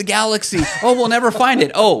to save the galaxy. Oh, we'll never find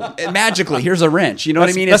it. Oh, magically, here's a wrench. You know what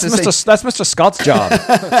I mean? That's Mr. Scott's job.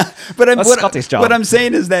 But Scotty's job. What I'm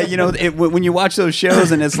saying is that when you watch those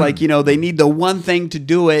shows and it's like they need the one thing to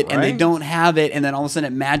do it and they don't have it, and then all of a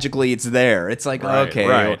sudden magically it's there. It's like okay,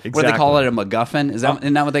 exactly. What do they call it? A MacGuffin?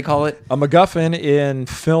 Isn't that what they call it? A MacGuffin in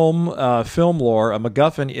film lore. A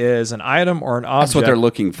MacGuffin is an item or an object. That's what they're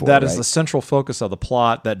looking for. That is the central focus of the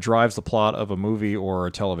plot that drives the plot of a movie or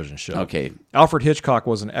a television show. Okay. Alfred Hitchcock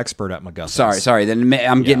was an expert at MacGuffins. Sorry. Then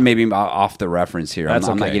I'm getting maybe off the reference here. I'm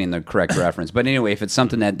not okay. getting the correct reference. But anyway, if it's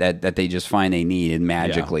something that they just find they need and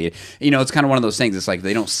magically, it's kind of one of those things. It's like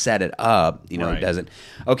they don't set it up. It doesn't.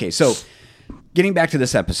 Okay, so getting back to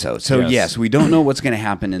this episode. So yes, we don't know what's going to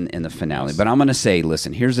happen in the finale, but I'm going to say,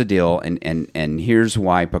 listen, here's the deal, and here's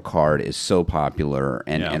why Picard is so popular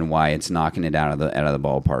and why it's knocking it out of the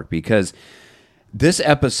ballpark, because this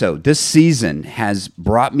episode, this season has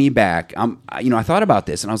brought me back. I thought about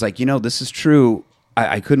this and I was like, this is true.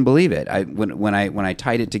 I couldn't believe it. When I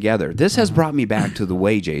tied it together, this has brought me back to the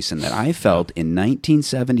way, Jason, that I felt in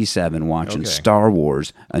 1977 watching Star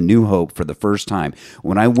Wars: A New Hope for the first time.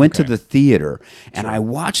 When I went to the theater and I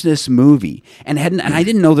watched this movie and I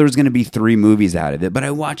didn't know there was going to be 3 movies out of it, but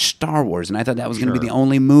I watched Star Wars and I thought that was going to be the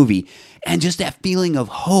only movie, and just that feeling of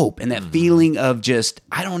hope and that feeling of just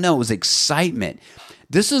it was excitement.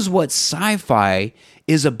 This is what sci-fi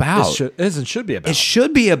is about. It should be about. It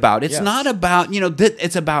should be about. It's not about,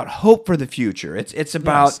 it's about hope for the future. It's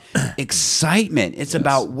about excitement. It's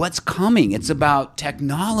about what's coming. It's about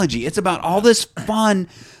technology. It's about all this fun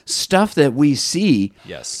stuff that we see.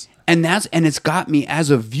 Yes. And it's got me, as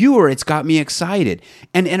a viewer, it's got me excited.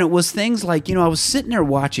 And it was things like, I was sitting there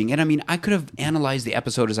watching, and I could have analyzed the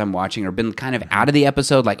episode as I'm watching or been kind of out of the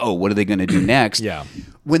episode, like, oh, what are they going to do next? Yeah.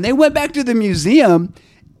 When they went back to the museum,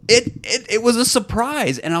 it was a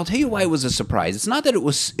surprise, and I'll tell you why it was a surprise. It's not that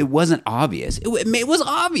it wasn't obvious. It was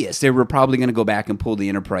obvious they were probably going to go back and pull the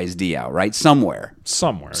Enterprise D out, right? Somewhere,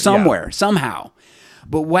 somehow.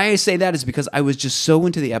 But why I say that is because I was just so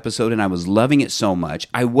into the episode and I was loving it so much.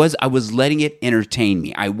 I was letting it entertain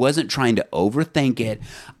me. I wasn't trying to overthink it.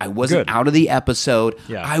 I wasn't out of the episode.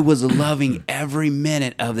 Yeah. I was loving every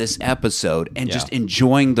minute of this episode and just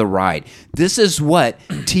enjoying the ride. This is what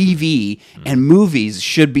TV and movies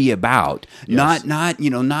should be about. Yes.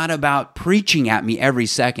 Not about preaching at me every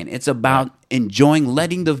second. It's about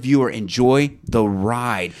letting the viewer enjoy the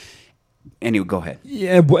ride. Anyway, go ahead.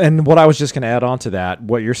 Yeah, and what I was just going to add on to that,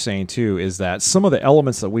 what you're saying too, is that some of the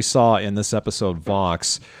elements that we saw in this episode,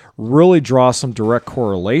 Vox, really draw some direct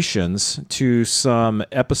correlations to some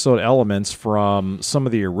episode elements from some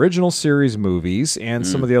of the original series movies and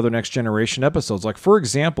some of the other Next Generation episodes. Like, for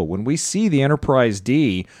example, when we see the Enterprise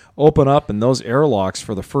D open up in those airlocks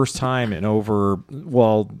for the first time in over,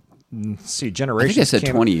 Generations. I think I said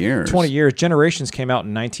 20 years. 20 years. Generations came out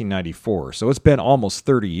in 1994, so it's been almost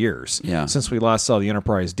 30 years since we last saw the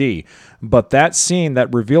Enterprise D. But that scene,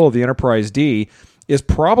 that reveal of the Enterprise D, is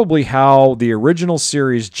probably how the original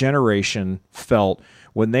series Generation felt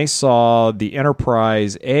when they saw the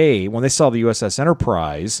Enterprise A, when they saw the USS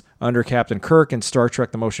Enterprise under Captain Kirk in Star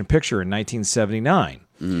Trek The Motion Picture in 1979.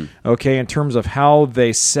 Okay, in terms of how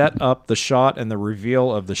they set up the shot and the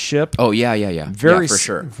reveal of the ship. Oh, yeah. Very for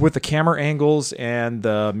sure. With the camera angles and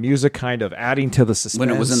the music kind of adding to the suspense.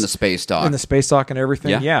 When it was in the space dock. In the space dock and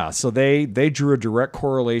everything, Yeah. So they drew a direct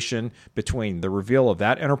correlation between the reveal of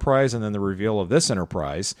that Enterprise and then the reveal of this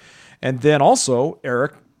Enterprise. And then also,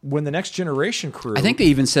 Eric, when the Next Generation crew... I think they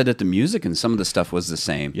even said that the music and some of the stuff was the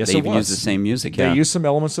same. Yes, they even used the same music, They used some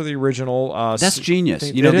elements of the original... That's genius.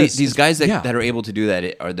 These guys that are able to do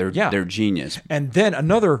that, they're genius. And then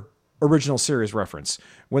another original series reference.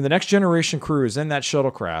 When the Next Generation crew is in that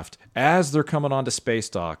shuttlecraft, as they're coming onto space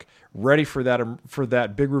dock, ready for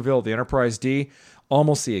that big reveal of the Enterprise D,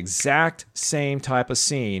 almost the exact same type of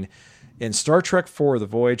scene in Star Trek IV, The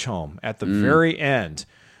Voyage Home, at the very end,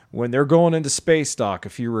 when they're going into space dock,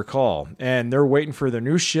 if you recall, and they're waiting for their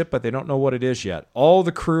new ship, but they don't know what it is yet. All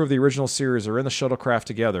the crew of the original series are in the shuttlecraft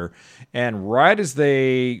together, and right as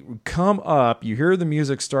they come up, you hear the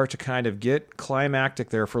music start to kind of get climactic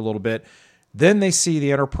there for a little bit. Then they see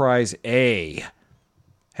the Enterprise A,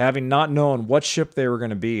 having not known what ship they were going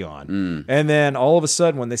to be on. And then all of a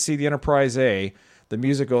sudden, when they see the Enterprise A, the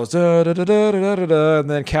music goes, da da da da da da da, and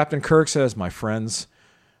then Captain Kirk says, "My friends,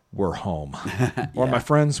 we're home." Or, "My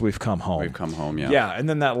friends, we've come home." We've come home, Yeah, and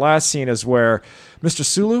then that last scene is where, "Mr.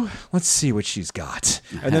 Sulu, let's see what she's got."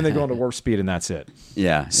 And then they go into warp speed, and that's it.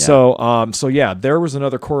 Yeah. So there was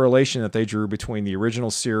another correlation that they drew between the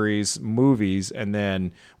original series movies and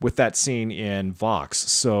then with that scene in Vox.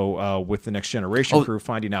 So with the Next Generation crew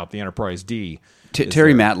finding out the Enterprise D.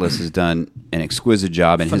 Terry Matlis has done an exquisite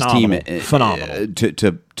job, and his team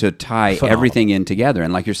to tie everything in together.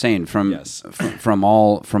 And like you're saying, from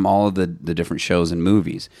all of the different shows and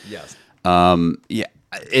movies. Yes.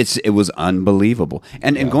 It was unbelievable.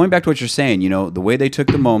 And going back to what you're saying, the way they took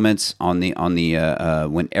the moments on the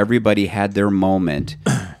when everybody had their moment,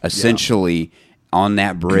 essentially on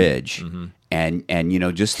that bridge. And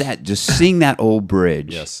just seeing that old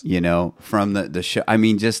bridge, from the show. I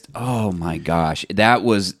mean, just, oh my gosh, that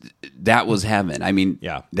was heaven. I mean,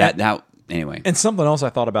 that anyway. And something else I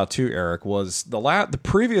thought about too, Eric, was the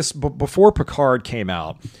previous before Picard came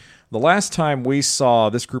out. The last time we saw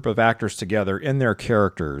this group of actors together in their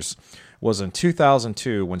characters was in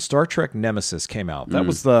 2002 when Star Trek Nemesis came out. That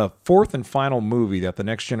was the fourth and final movie that the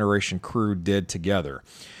Next Generation crew did together.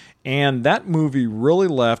 And that movie really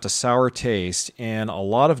left a sour taste in a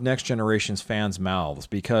lot of Next Generation's fans' mouths,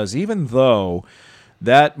 because even though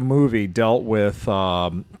that movie dealt with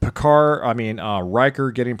Riker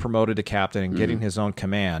getting promoted to captain and getting his own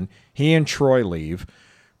command, he and Troy leave.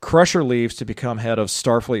 Crusher leaves to become head of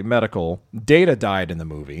Starfleet Medical. Data died in the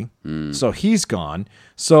movie, so he's gone.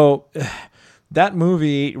 So that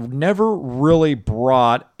movie never really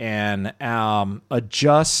brought a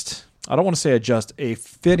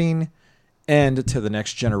fitting end to the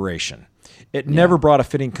Next Generation. It never brought a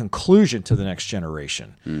fitting conclusion to the Next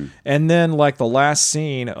Generation. And then, like, the last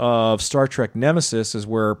scene of Star Trek Nemesis is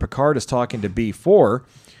where Picard is talking to B4,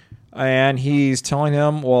 and he's telling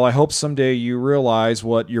him, "Well, I hope someday you realize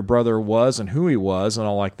what your brother was and who he was," and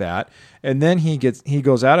all like that. And then he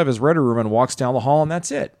goes out of his ready room and walks down the hall, and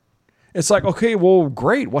that's it. It's like, okay, well,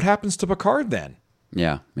 great. What happens to Picard then?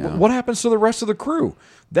 Yeah. What happens to the rest of the crew?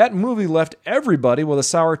 That movie left everybody with a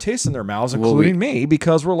sour taste in their mouths, including me,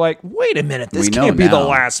 because we're like, wait a minute, this can't be the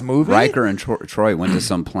last movie. Riker and Troy went to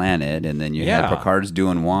some planet, and then you had Picard's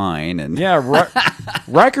doing wine. And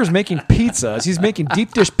Riker's making pizzas. He's making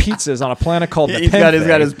deep dish pizzas on a planet called Nepenthe. He's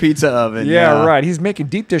got his pizza oven. Yeah, right. He's making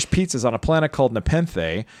deep dish pizzas on a planet called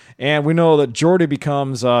Nepenthe. And we know that Geordi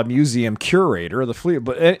becomes a museum curator of the fleet.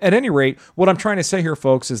 But at any rate, what I'm trying to say here,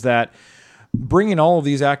 folks, is that bringing all of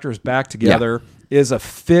these actors back together is a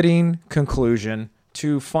fitting conclusion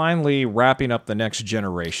to finally wrapping up the next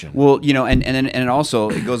generation. Well, and also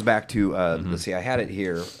it goes back to let's see, I had it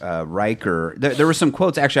here. Riker. There were some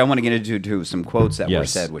quotes. Actually, I want to get into some quotes that were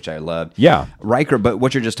said, which I loved. Yeah, Riker. But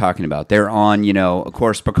what you're just talking about, they're on. Of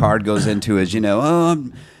course, Picard goes into his.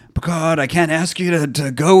 Picard, I can't ask you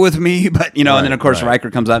to go with me, but and then of course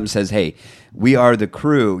Riker comes up and says, "Hey, we are the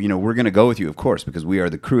crew. We're going to go with you, of course, because we are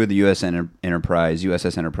the crew of the USS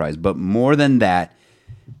Enterprise. But more than that,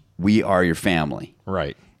 we are your family."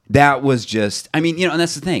 Right. That was just, and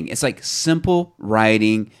that's the thing. It's like simple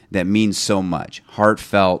writing that means so much,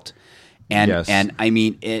 heartfelt, and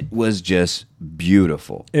it was just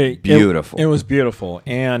beautiful, beautiful. It was beautiful,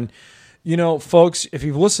 and. Folks, if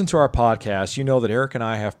you've listened to our podcast, you know that Eric and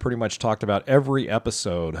I have pretty much talked about every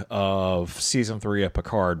episode of Season 3 of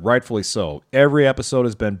Picard, rightfully so. Every episode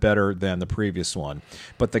has been better than the previous one.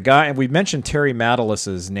 But the guy, and we mentioned Terry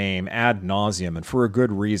Matalas's name ad nauseum, and for a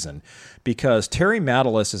good reason, because Terry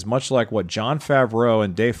Matalas is much like what Jon Favreau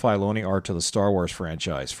and Dave Filoni are to the Star Wars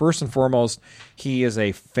franchise. First and foremost, he is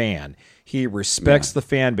a fan. He respects the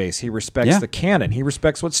fan base. He respects the canon. He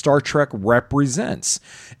respects what Star Trek represents.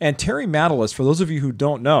 And Terry Matalas, for those of you who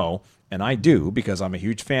don't know, and I do because I'm a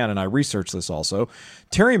huge fan and I research this also,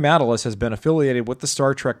 Terry Matalas has been affiliated with the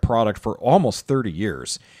Star Trek product for almost 30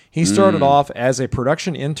 years. He started off as a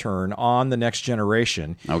production intern on The Next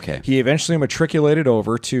Generation. Okay. He eventually matriculated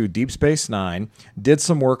over to Deep Space Nine, did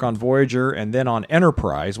some work on Voyager, and then on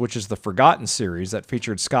Enterprise, which is the Forgotten series that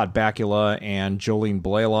featured Scott Bakula and Jolene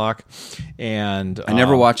Blalock. And I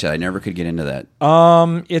never watched it. I never could get into that.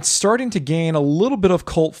 It's starting to gain a little bit of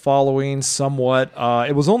cult following, somewhat.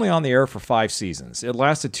 It was only on the air for 5 seasons. It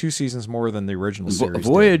lasted 2 seasons more than the original series.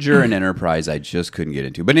 Voyager and Enterprise, I just couldn't get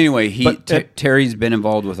into. But anyway, Terry's been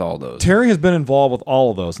involved with all those. Terry has been involved with all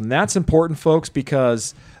of those, and that's important, folks,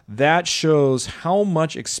 because that shows how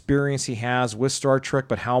much experience he has with Star Trek,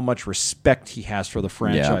 but how much respect he has for the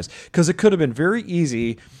franchise. Because it could have been very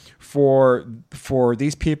easy for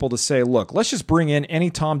these people to say, look, let's just bring in any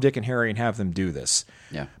Tom, Dick, and Harry and have them do this.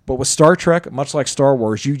 Yeah. But with Star Trek, much like Star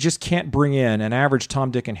Wars, you just can't bring in an average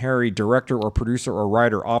Tom, Dick, and Harry director or producer or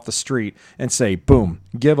writer off the street and say, boom,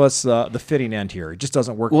 give us the fitting end here. It just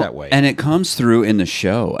doesn't work that way. And it comes through in the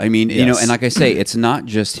show. I mean, and like I say, it's not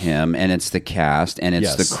just him, and it's the cast, and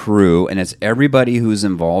it's the crew, and it's everybody who's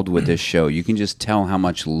involved with this show. You can just tell how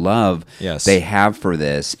much love they have for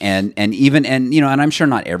this. And I'm sure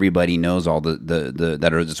not everybody knows all the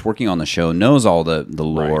that are just working on the show knows all the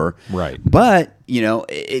lore. Right. But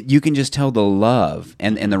you can just tell the love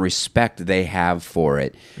and the respect they have for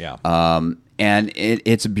it. Yeah. And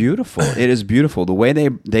it's beautiful. It is beautiful. The way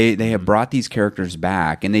they have brought these characters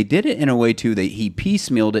back, and they did it in a way too that he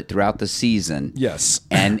piecemealed it throughout the season. Yes.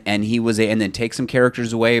 And then take some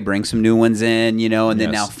characters away, bring some new ones in, and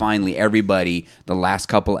then now finally everybody, the last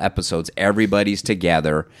couple episodes, everybody's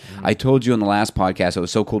together. I told you in the last podcast, it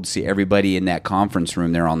was so cool to see everybody in that conference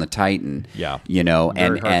room there on the Titan. Yeah.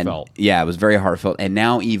 Very heartfelt. It was very heartfelt. And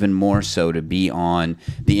now even more so to be on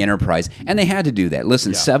the Enterprise. And they had to do that.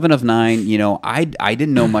 Listen, 7 of 9, I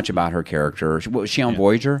didn't know much about her character. Was she on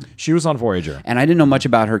Voyager? She was on Voyager. And I didn't know much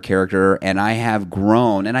about her character, and I have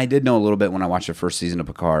grown, and I did know a little bit when I watched the first season of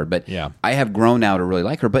Picard, but I have grown now to really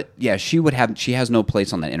like her. But she has no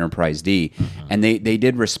place on that Enterprise D, and they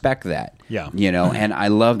did respect that. Yeah. And I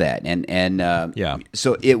love that. And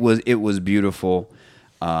so it was beautiful.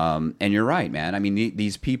 And you're right, man. I mean,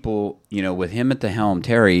 these people, with him at the helm,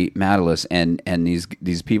 Terry Matalas, and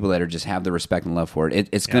these people that just have the respect and love for it,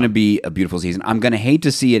 it's going to be a beautiful season. I'm going to hate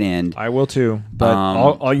to see it end. I will too.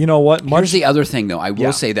 But you know what? Here's the other thing, though. I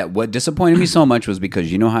will say that what disappointed me so much was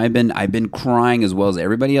because how I've been crying as well as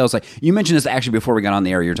everybody else. Like you mentioned this actually before we got on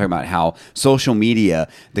the air. You were talking about how social media,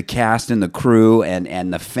 the cast and the crew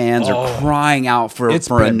and the fans are crying out for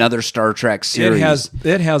another Star Trek series.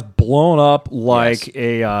 It has blown up like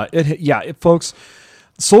folks.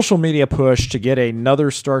 Social media push to get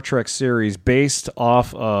another Star Trek series based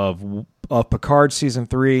off of of Picard season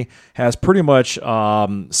 3 has pretty much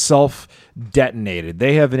self-detonated.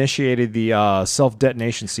 They have initiated the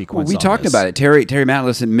self-detonation sequence. We talked about it. Terry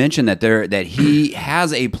Matalas had mentioned that he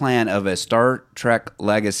has a plan of a Star Trek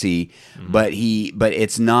legacy, but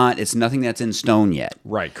it's nothing that's in stone yet.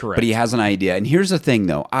 Right, correct. But he has an idea. And here's the thing,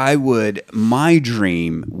 though. My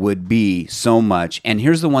dream would be so much, and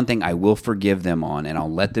here's the one thing I will forgive them on, and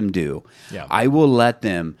I'll let them do. Yeah. I will let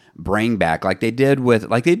them bring back, like they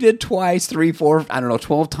did twice, 3, 4,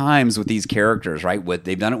 12 times with these characters, right?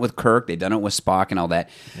 They've done it with Kirk, they've done it with Spock and all that.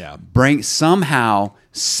 Yeah. Somehow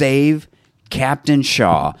save Captain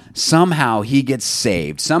Shaw. Somehow he gets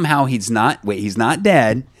saved. Somehow he's not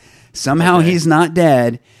dead. Somehow he's not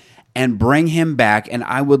dead. And bring him back, and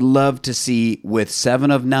I would love to see with 7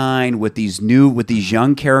 of 9, with these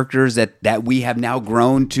young characters that we have now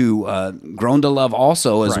grown to love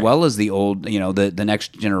also, as well as the old, the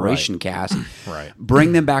next generation cast. Right.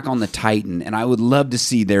 Bring them back on the Titan, and I would love to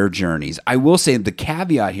see their journeys. I will say the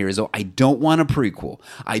caveat here is, though, I don't want a prequel.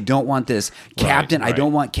 I don't want this Captain. I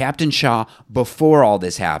don't want Captain Shaw before all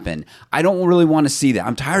this happened. I don't really want to see that.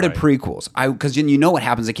 I'm tired of prequels. Because you know what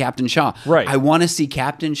happens to Captain Shaw. Right. I want to see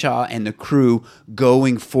Captain Shaw and the crew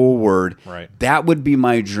going forward. Right. That would be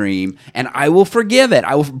my dream, and I will forgive it.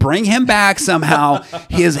 I will bring him back somehow.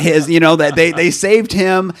 his that they saved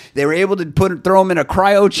him. They were able to throw him in a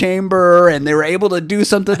cryo chamber, and they were able to do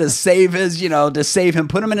something to save him.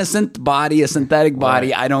 Put him in a synthetic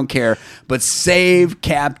body. I don't care, but save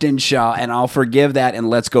Captain Shaw, and I'll forgive that. And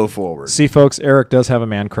let's go forward. See, folks, Eric does have a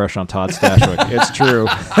man crush on Todd Stashwick. It's true.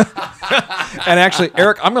 And actually,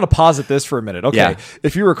 Eric, I'm going to posit this for a minute. Okay, Yeah.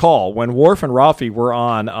 If you recall, when Worf and Ralphie were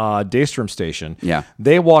on Daystrom Station,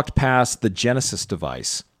 they walked past the Genesis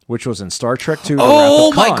device, which was in Star Trek II.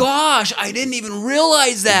 Oh my gosh, I didn't even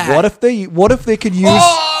realize that. What if they could use?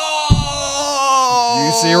 Oh,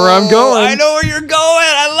 you see where I'm going? I know where you're going.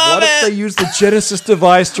 I love What if they use the Genesis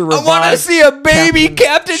device to revive? I want to see a baby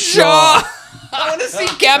Captain Shaw. I want to see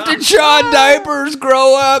Captain Shaw diapers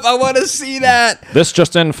grow up. I want to see that. This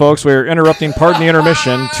just in, folks. We're interrupting Pardon the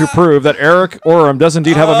Intermission to prove that Eric Oram does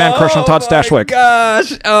indeed have a man crush on Todd Stashwick.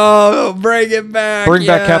 Gosh. Oh, bring it back. Bring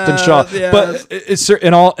back Captain Shaw. Yes. But it's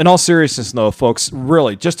in all seriousness, though, folks,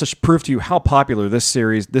 really, just to prove to you how popular this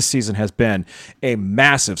season has been, a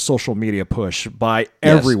massive social media push by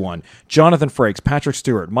everyone. Jonathan Frakes, Patrick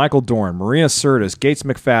Stewart, Michael Dorn, Maria Sirtis, Gates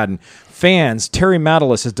McFadden, fans. Terry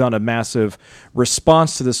Matalas has done a massive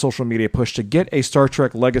response to this social media push to get a Star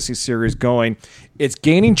Trek Legacy series going. It's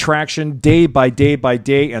gaining traction day by day by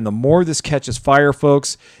day, and the more this catches fire,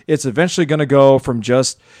 folks, it's eventually going to go from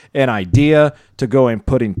just an idea to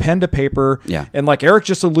putting pen to paper. Yeah. And like Eric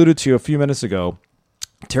just alluded to a few minutes ago,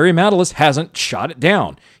 Terry Matalas hasn't shot it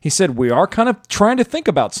down. He said, we are kind of trying to think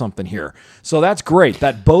about something here. So that's great.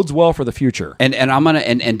 That bodes well for the future. And I'm gonna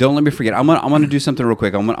and don't let me forget. I'm gonna do something real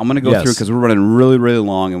quick. I'm gonna go through because we're running really, really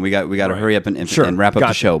long, and we got to hurry up and wrap up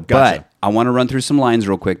the show. Gotcha. But I want to run through some lines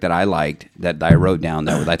real quick that I liked, that I wrote down,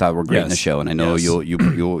 that I thought were great in the show, and I know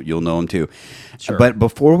you'll know them too. Sure. But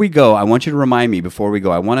before we go, I want you to remind me. Before we go,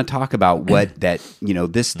 I want to talk about what that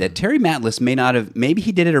Terry Matalas may not have. Maybe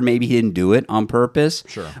he did it, or maybe he didn't do it on purpose.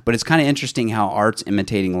 Sure. But it's kind of interesting how art's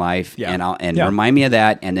imitating life, Yeah. and remind me of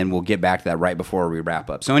that, and then we'll get back to that right before we wrap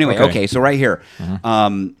up. So anyway, okay so right here.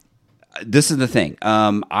 This is the thing.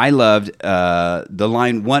 I loved the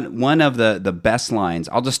line. One of the best lines.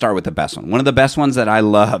 I'll just start with the best one. One of the best ones that I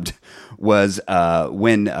loved was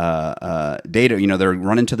when Data. They're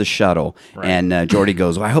running to the shuttle, and Geordi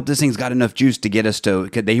goes, "Well, I hope this thing's got enough juice to get us to."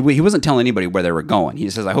 He wasn't telling anybody where they were going. He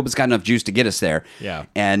says, "I hope it's got enough juice to get us there." Yeah.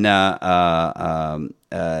 And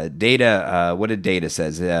Data. What did Data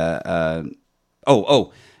says?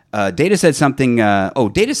 Data said something.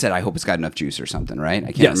 Data said, "I hope it's got enough juice" or something, right?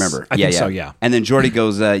 I can't remember. I think so. Yeah. And then Geordi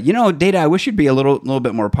goes, Data, I wish you'd be a little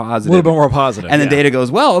bit more positive. A little bit more positive. And then Data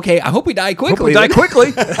goes, "Well, okay, I hope we die quickly." Hope we die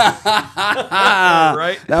quickly.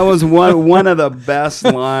 Right. That was one of the best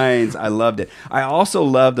lines. I loved it. I also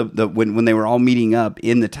loved when they were all meeting up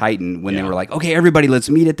in the Titan, when they were like, "Okay, everybody, let's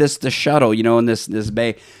meet at the shuttle, in this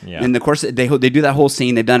bay." Yeah. And of course, they do that whole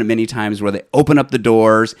scene. They've done it many times where they open up the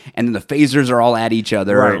doors and then the phasers are all at each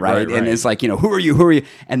other. Right. And it's like, who are you?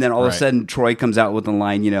 And then all of a sudden, Troy comes out with the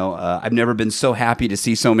line, I've never been so happy to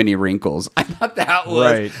see so many wrinkles. I thought that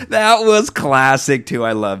was classic too.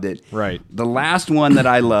 I loved it. Right. The last one that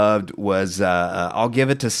I loved was, I'll give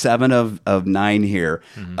it to 7 of 9 here.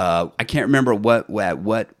 I can't remember what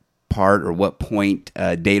part or what point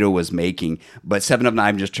Data was making, but 7 of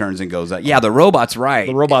 9 just turns and goes, "Yeah, the robot's right."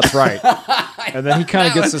 The robot's right. And then he kind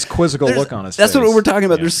of gets this quizzical look on his That's face. what we're talking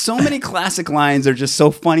about. Yeah. There's so many classic lines. They're just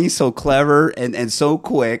so funny, so clever, and so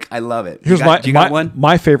quick. I love it. Here's you got one?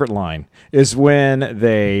 My favorite line is when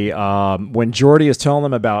they when Geordi is telling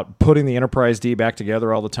them about putting the Enterprise D back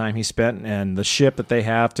together, all the time he spent, and the ship that they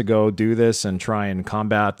have to go do this and try and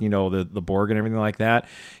combat, the Borg and everything like that.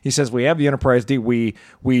 He says, "We have the Enterprise D. We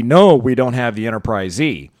know we don't have the Enterprise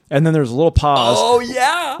E." And then there's a little pause. Oh,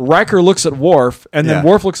 yeah. Riker looks at Worf, and then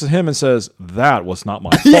Yeah. Worf looks at him and says, "That was not my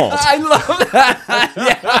fault." Yeah, I love that.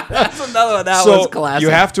 Yeah, that's another one. That was classic. You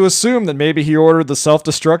have to assume that maybe he ordered the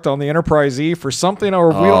self-destruct on the Enterprise E for something, or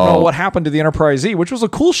we don't know what happened to the Enterprise E, which was a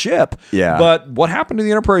cool ship. Yeah. But what happened to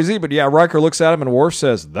the Enterprise E? But yeah, Riker looks at him, and Worf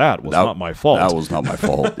says, "That was not my fault." That was not my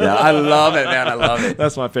fault. Yeah, I love it, man. I love it.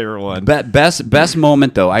 That's my favorite one. Best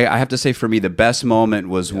moment, though, I have to say for me, the best moment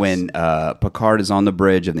was when Picard is on the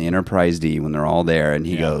bridge of the Enterprise D when they're all there, and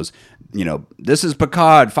he goes, this is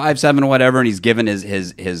Picard 57 whatever, and he's given his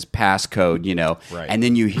passcode, Right. and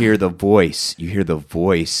then you hear the voice. You hear the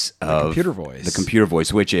voice of computer voice. the computer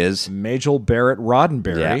voice, which is Majel Barrett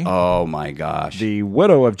Roddenberry. yeah. Oh my gosh. The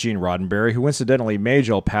widow of Gene Roddenberry, who incidentally,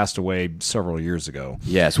 Majel passed away several years ago.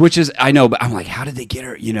 Yes, which is I know, but I'm like, how did they get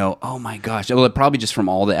her? Oh my gosh. Well, probably just from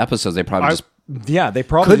all the episodes. They probably just. Yeah, they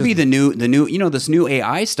probably Could be the new, this new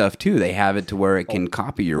AI stuff too. They have it to where it can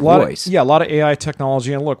copy your a lot voice. a lot of AI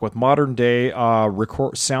technology. And look, with modern day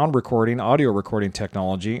sound recording, audio recording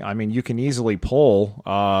technology, I mean, you can easily pull,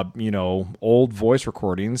 old voice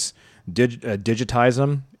recordings, digitize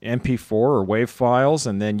them, MP4 or WAV files,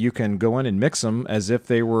 and then you can go in and mix them as if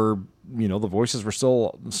they were. The voices were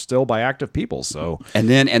still by active people. So And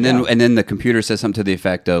then the computer says something to the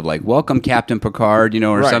effect of like, "Welcome, Captain Picard,"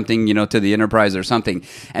 or Right. something, to the Enterprise or something.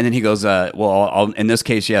 And then he goes, "Well, I'll, in this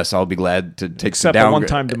case, yes, I'll be glad to take Except the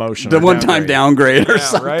one-time demotion the or one-time downgrade or Yeah,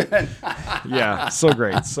 something." right? Yeah, so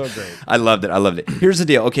great, so great. I loved it. Here's the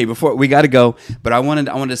deal. Okay, before we got to go, but I wanted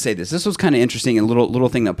to say this. This was kind of interesting, and little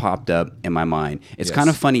thing that popped up in my mind. It's Yes. kind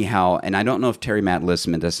of funny how, and I don't know if Terry Matt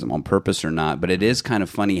Listman this on purpose or not, but it is kind of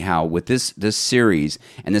funny how with this series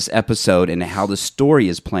and this episode and how the story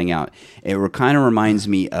is playing out, it kind of reminds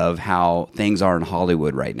me of how things are in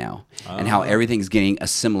Hollywood right now, and how everything's getting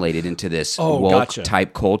assimilated into this woke gotcha.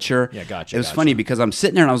 type culture. Yeah, gotcha, It was gotcha. funny because I'm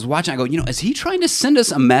sitting there and I was watching. I go, is he trying to send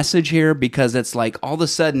us a message here? Because it's like all of a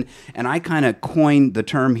sudden, and I kind of coined the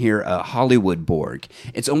term here, Hollywood Borg.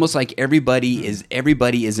 It's almost like everybody is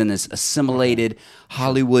in this assimilated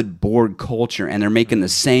Hollywood Borg culture, and they're making the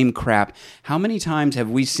same crap. How many times have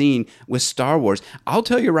we seen with Star Wars? I'll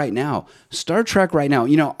tell you right now, Star Trek right now.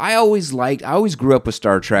 I always grew up with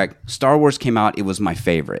Star Trek. Star Wars came out, it was my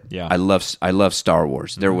favorite. Yeah. I love Star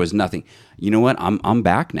Wars. There was nothing. You know what? I'm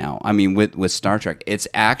back now. I mean, with Star Trek, it's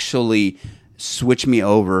actually switched me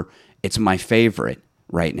over. It's my favorite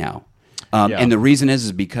right now. And the reason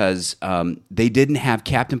is because they didn't have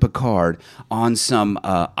Captain Picard on some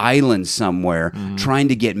island somewhere trying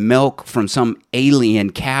to get milk from some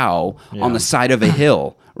alien cow on the side of a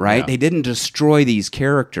hill. Right? Yeah. They didn't destroy these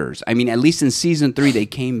characters. I mean, at least in season 3, they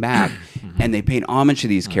came back and they paid homage to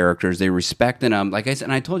these characters. They respected them. Like I said,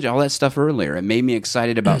 and I told you all that stuff earlier. It made me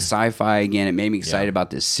excited about sci-fi again. It made me excited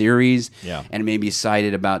about this series. Yeah. And it made me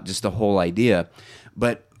excited about just the whole idea.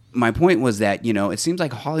 But my point was that, it seems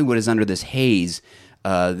like Hollywood is under this haze,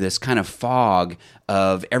 this kind of fog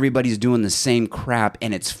of everybody's doing the same crap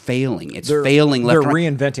and it's failing. They're failing left. They're right.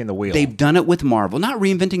 reinventing the wheel. They've done it with Marvel. Not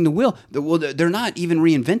reinventing the wheel. Well, they're not even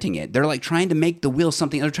reinventing it. They're like trying to make the wheel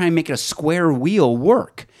something. They're trying to make a square wheel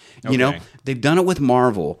work. Okay. They've done it with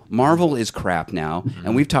Marvel. Marvel is crap now,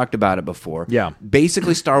 and we've talked about it before. Yeah.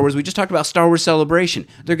 Basically, Star Wars. We just talked about Star Wars Celebration.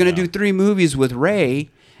 They're going to do 3 movies with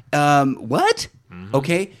Rey. What?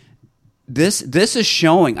 Okay. This is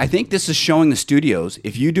showing. I think this is showing the studios.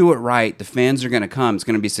 If you do it right, the fans are going to come. It's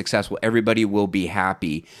going to be successful. Everybody will be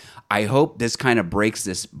happy. I hope this kind of breaks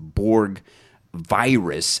this Borg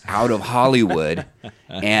virus out of Hollywood,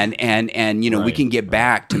 and we can get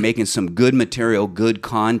back to making some good material, good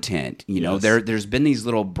content. There's been these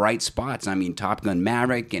little bright spots. I mean, Top Gun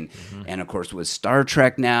Maverick, and of course with Star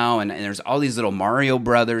Trek now, and there's all these little Mario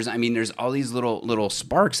Brothers. I mean, there's all these little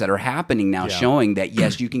sparks that are happening now, showing that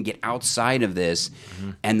yes, you can get outside of this,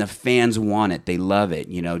 and the fans want it. They love it.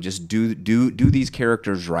 Just do these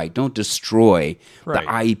characters right. Don't destroy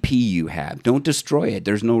the IP you have. Don't destroy it.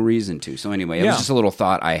 There's no reason to. So anyway. It was just a little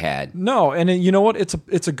thought I had. No, and you know what? It's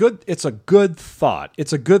a good thought.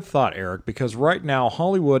 It's a good thought, Eric, because right now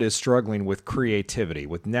Hollywood is struggling with creativity,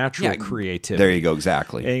 with natural creativity. There you go,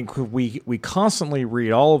 exactly. And we constantly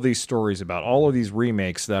read all of these stories about all of these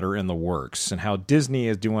remakes that are in the works, and how Disney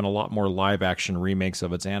is doing a lot more live action remakes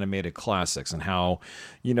of its animated classics, and how,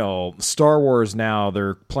 you know, Star Wars now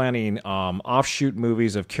they're planning offshoot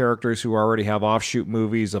movies of characters who already have offshoot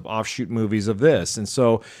movies of this. And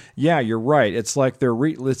so, yeah, you're right. It's like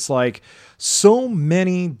it's like so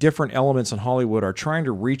many different elements in Hollywood are trying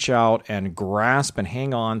to reach out and grasp and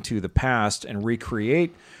hang on to the past and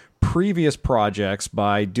recreate previous projects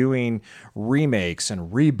by doing remakes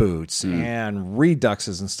and reboots and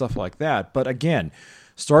reduxes and stuff like that. But again,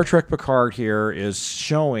 Star Trek Picard here is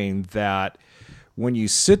showing that when you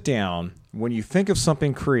sit down, when you think of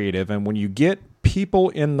something creative, and when you get people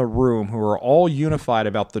in the room who are all unified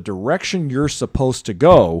about the direction you're supposed to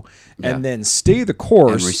go, and then stay the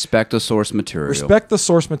course. And respect the source material. Respect the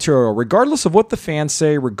source material, regardless of what the fans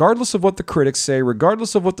say, regardless of what the critics say,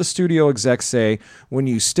 regardless of what the studio execs say. When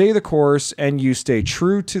you stay the course and you stay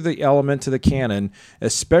true to the element, to the canon,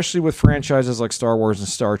 especially with franchises like Star Wars and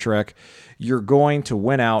Star Trek, you're going to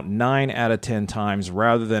win out 9 out of 10 times,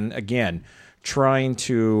 rather than, again, trying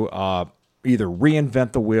to either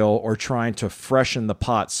reinvent the wheel or trying to freshen the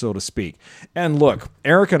pot, so to speak. And look,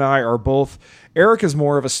 Eric and I are both... Eric is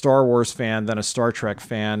more of a Star Wars fan than a Star Trek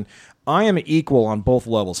fan. I am equal on both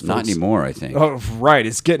levels, folks. Not anymore, I think. Oh, right.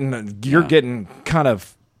 It's getting... You're getting kind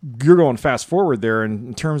of... You're going fast forward there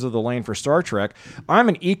in terms of the lane for Star Trek. I'm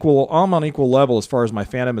on equal level as far as my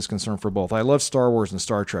fandom is concerned for both. I love Star Wars and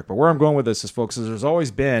Star Trek, but where I'm going with this is, folks, is there's always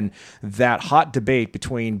been that hot debate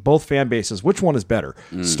between both fan bases. Which one is better,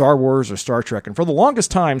 Star Wars or Star Trek? And for the longest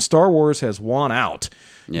time, Star Wars has won out.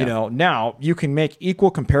 Yeah. You know, now you can make equal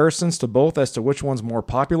comparisons to both as to which one's more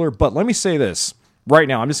popular. But let me say this right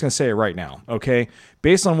now. I'm just going to say it right now, okay?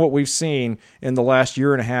 Based on what we've seen in the last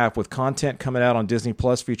year and a half with content coming out on Disney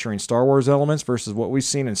Plus featuring Star Wars elements versus what we've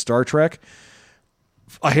seen in Star Trek,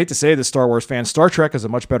 I hate to say this, Star Wars fans, Star Trek is a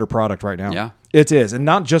much better product right now. Yeah. It is. And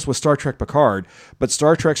not just with Star Trek Picard, but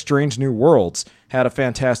Star Trek Strange New Worlds had a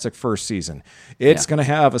fantastic first season. It's going to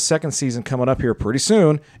have a second season coming up here pretty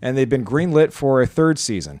soon, and they've been greenlit for a third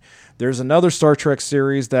season. There's another Star Trek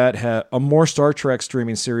series a more Star Trek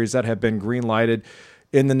streaming series that have been greenlighted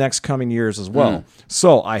in the next coming years as well.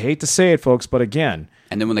 So I hate to say it, folks, but again...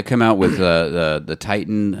 And then when they come out with the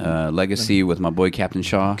Titan Legacy with my boy Captain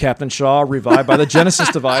Shaw. Captain Shaw, revived by the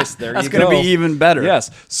Genesis device. There you go. That's going to be even better.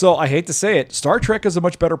 Yes. So I hate to say it, Star Trek is a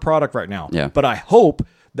much better product right now. Yeah. But I hope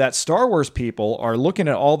that Star Wars people are looking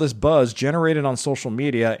at all this buzz generated on social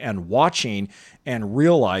media and watching and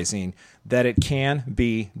realizing that it can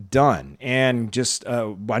be done. And just,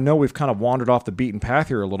 I know we've kind of wandered off the beaten path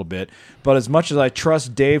here a little bit, but as much as I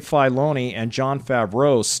trust Dave Filoni and Jon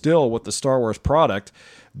Favreau still with the Star Wars product,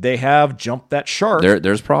 they have jumped that shark.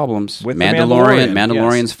 There's problems with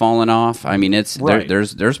Mandalorian's yes. fallen off. I mean, it's right.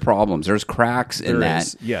 there's problems. There's cracks in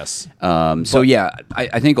that. Yes.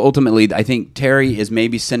 I think ultimately, Terry is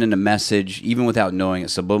maybe sending a message, even without knowing it,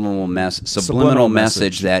 subliminal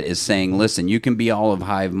message that is saying, listen, you can be all of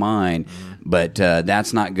Hive Mind, but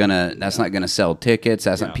that's not gonna sell tickets.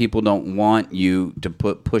 People don't want you to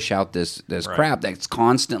push out this right. crap that's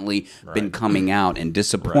constantly right. been coming out and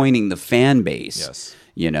disappointing right. the fan base. Yes.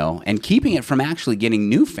 You know, and keeping it from actually getting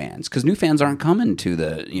new fans, because new fans aren't coming to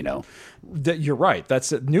the, you know. You're right.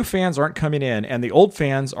 That's it. New fans aren't coming in, and the old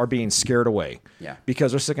fans are being scared away. Yeah.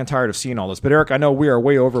 Because they're sick and tired of seeing all this. But Eric, I know we are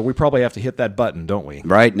way over. We probably have to hit that button, don't we?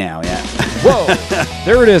 Right now, yeah. Whoa!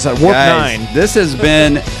 There it is at Warp 9. This has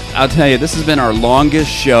been, I'll tell you, this has been our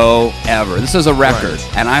longest show ever. This is a record,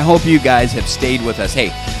 right. and I hope you guys have stayed with us. Hey,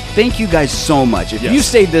 thank you guys so much. If you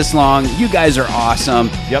stayed this long, you guys are awesome.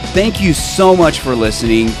 Yep. Thank you so much for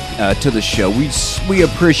listening to the show. We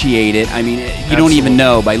appreciate it. I mean, you don't even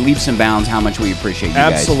know by leaps and bounds how much we appreciate you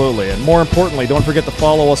guys. Absolutely. And more importantly, don't forget to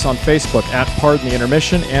follow us on Facebook at Pardon the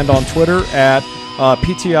Intermission and on Twitter at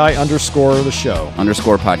PTI _the show.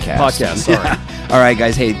 _podcast. Sorry. Yeah. All right,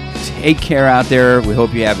 guys. Hey, take care out there. We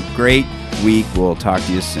hope you have a great week. We'll talk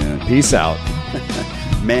to you soon. Peace out.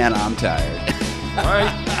 Man, I'm tired. All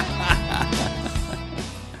right.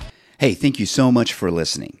 Hey, thank you so much for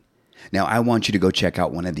listening. Now, I want you to go check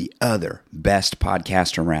out one of the other best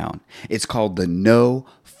podcasts around. It's called the No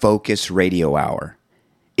Focus Radio Hour.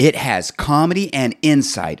 It has comedy and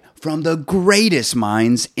insight from the greatest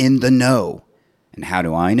minds in the know. And how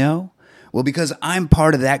do I know? Well, because I'm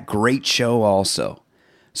part of that great show also.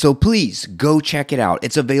 So please go check it out.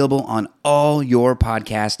 It's available on all your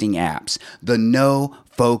podcasting apps. The No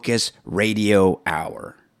Focus Radio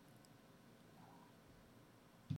Hour.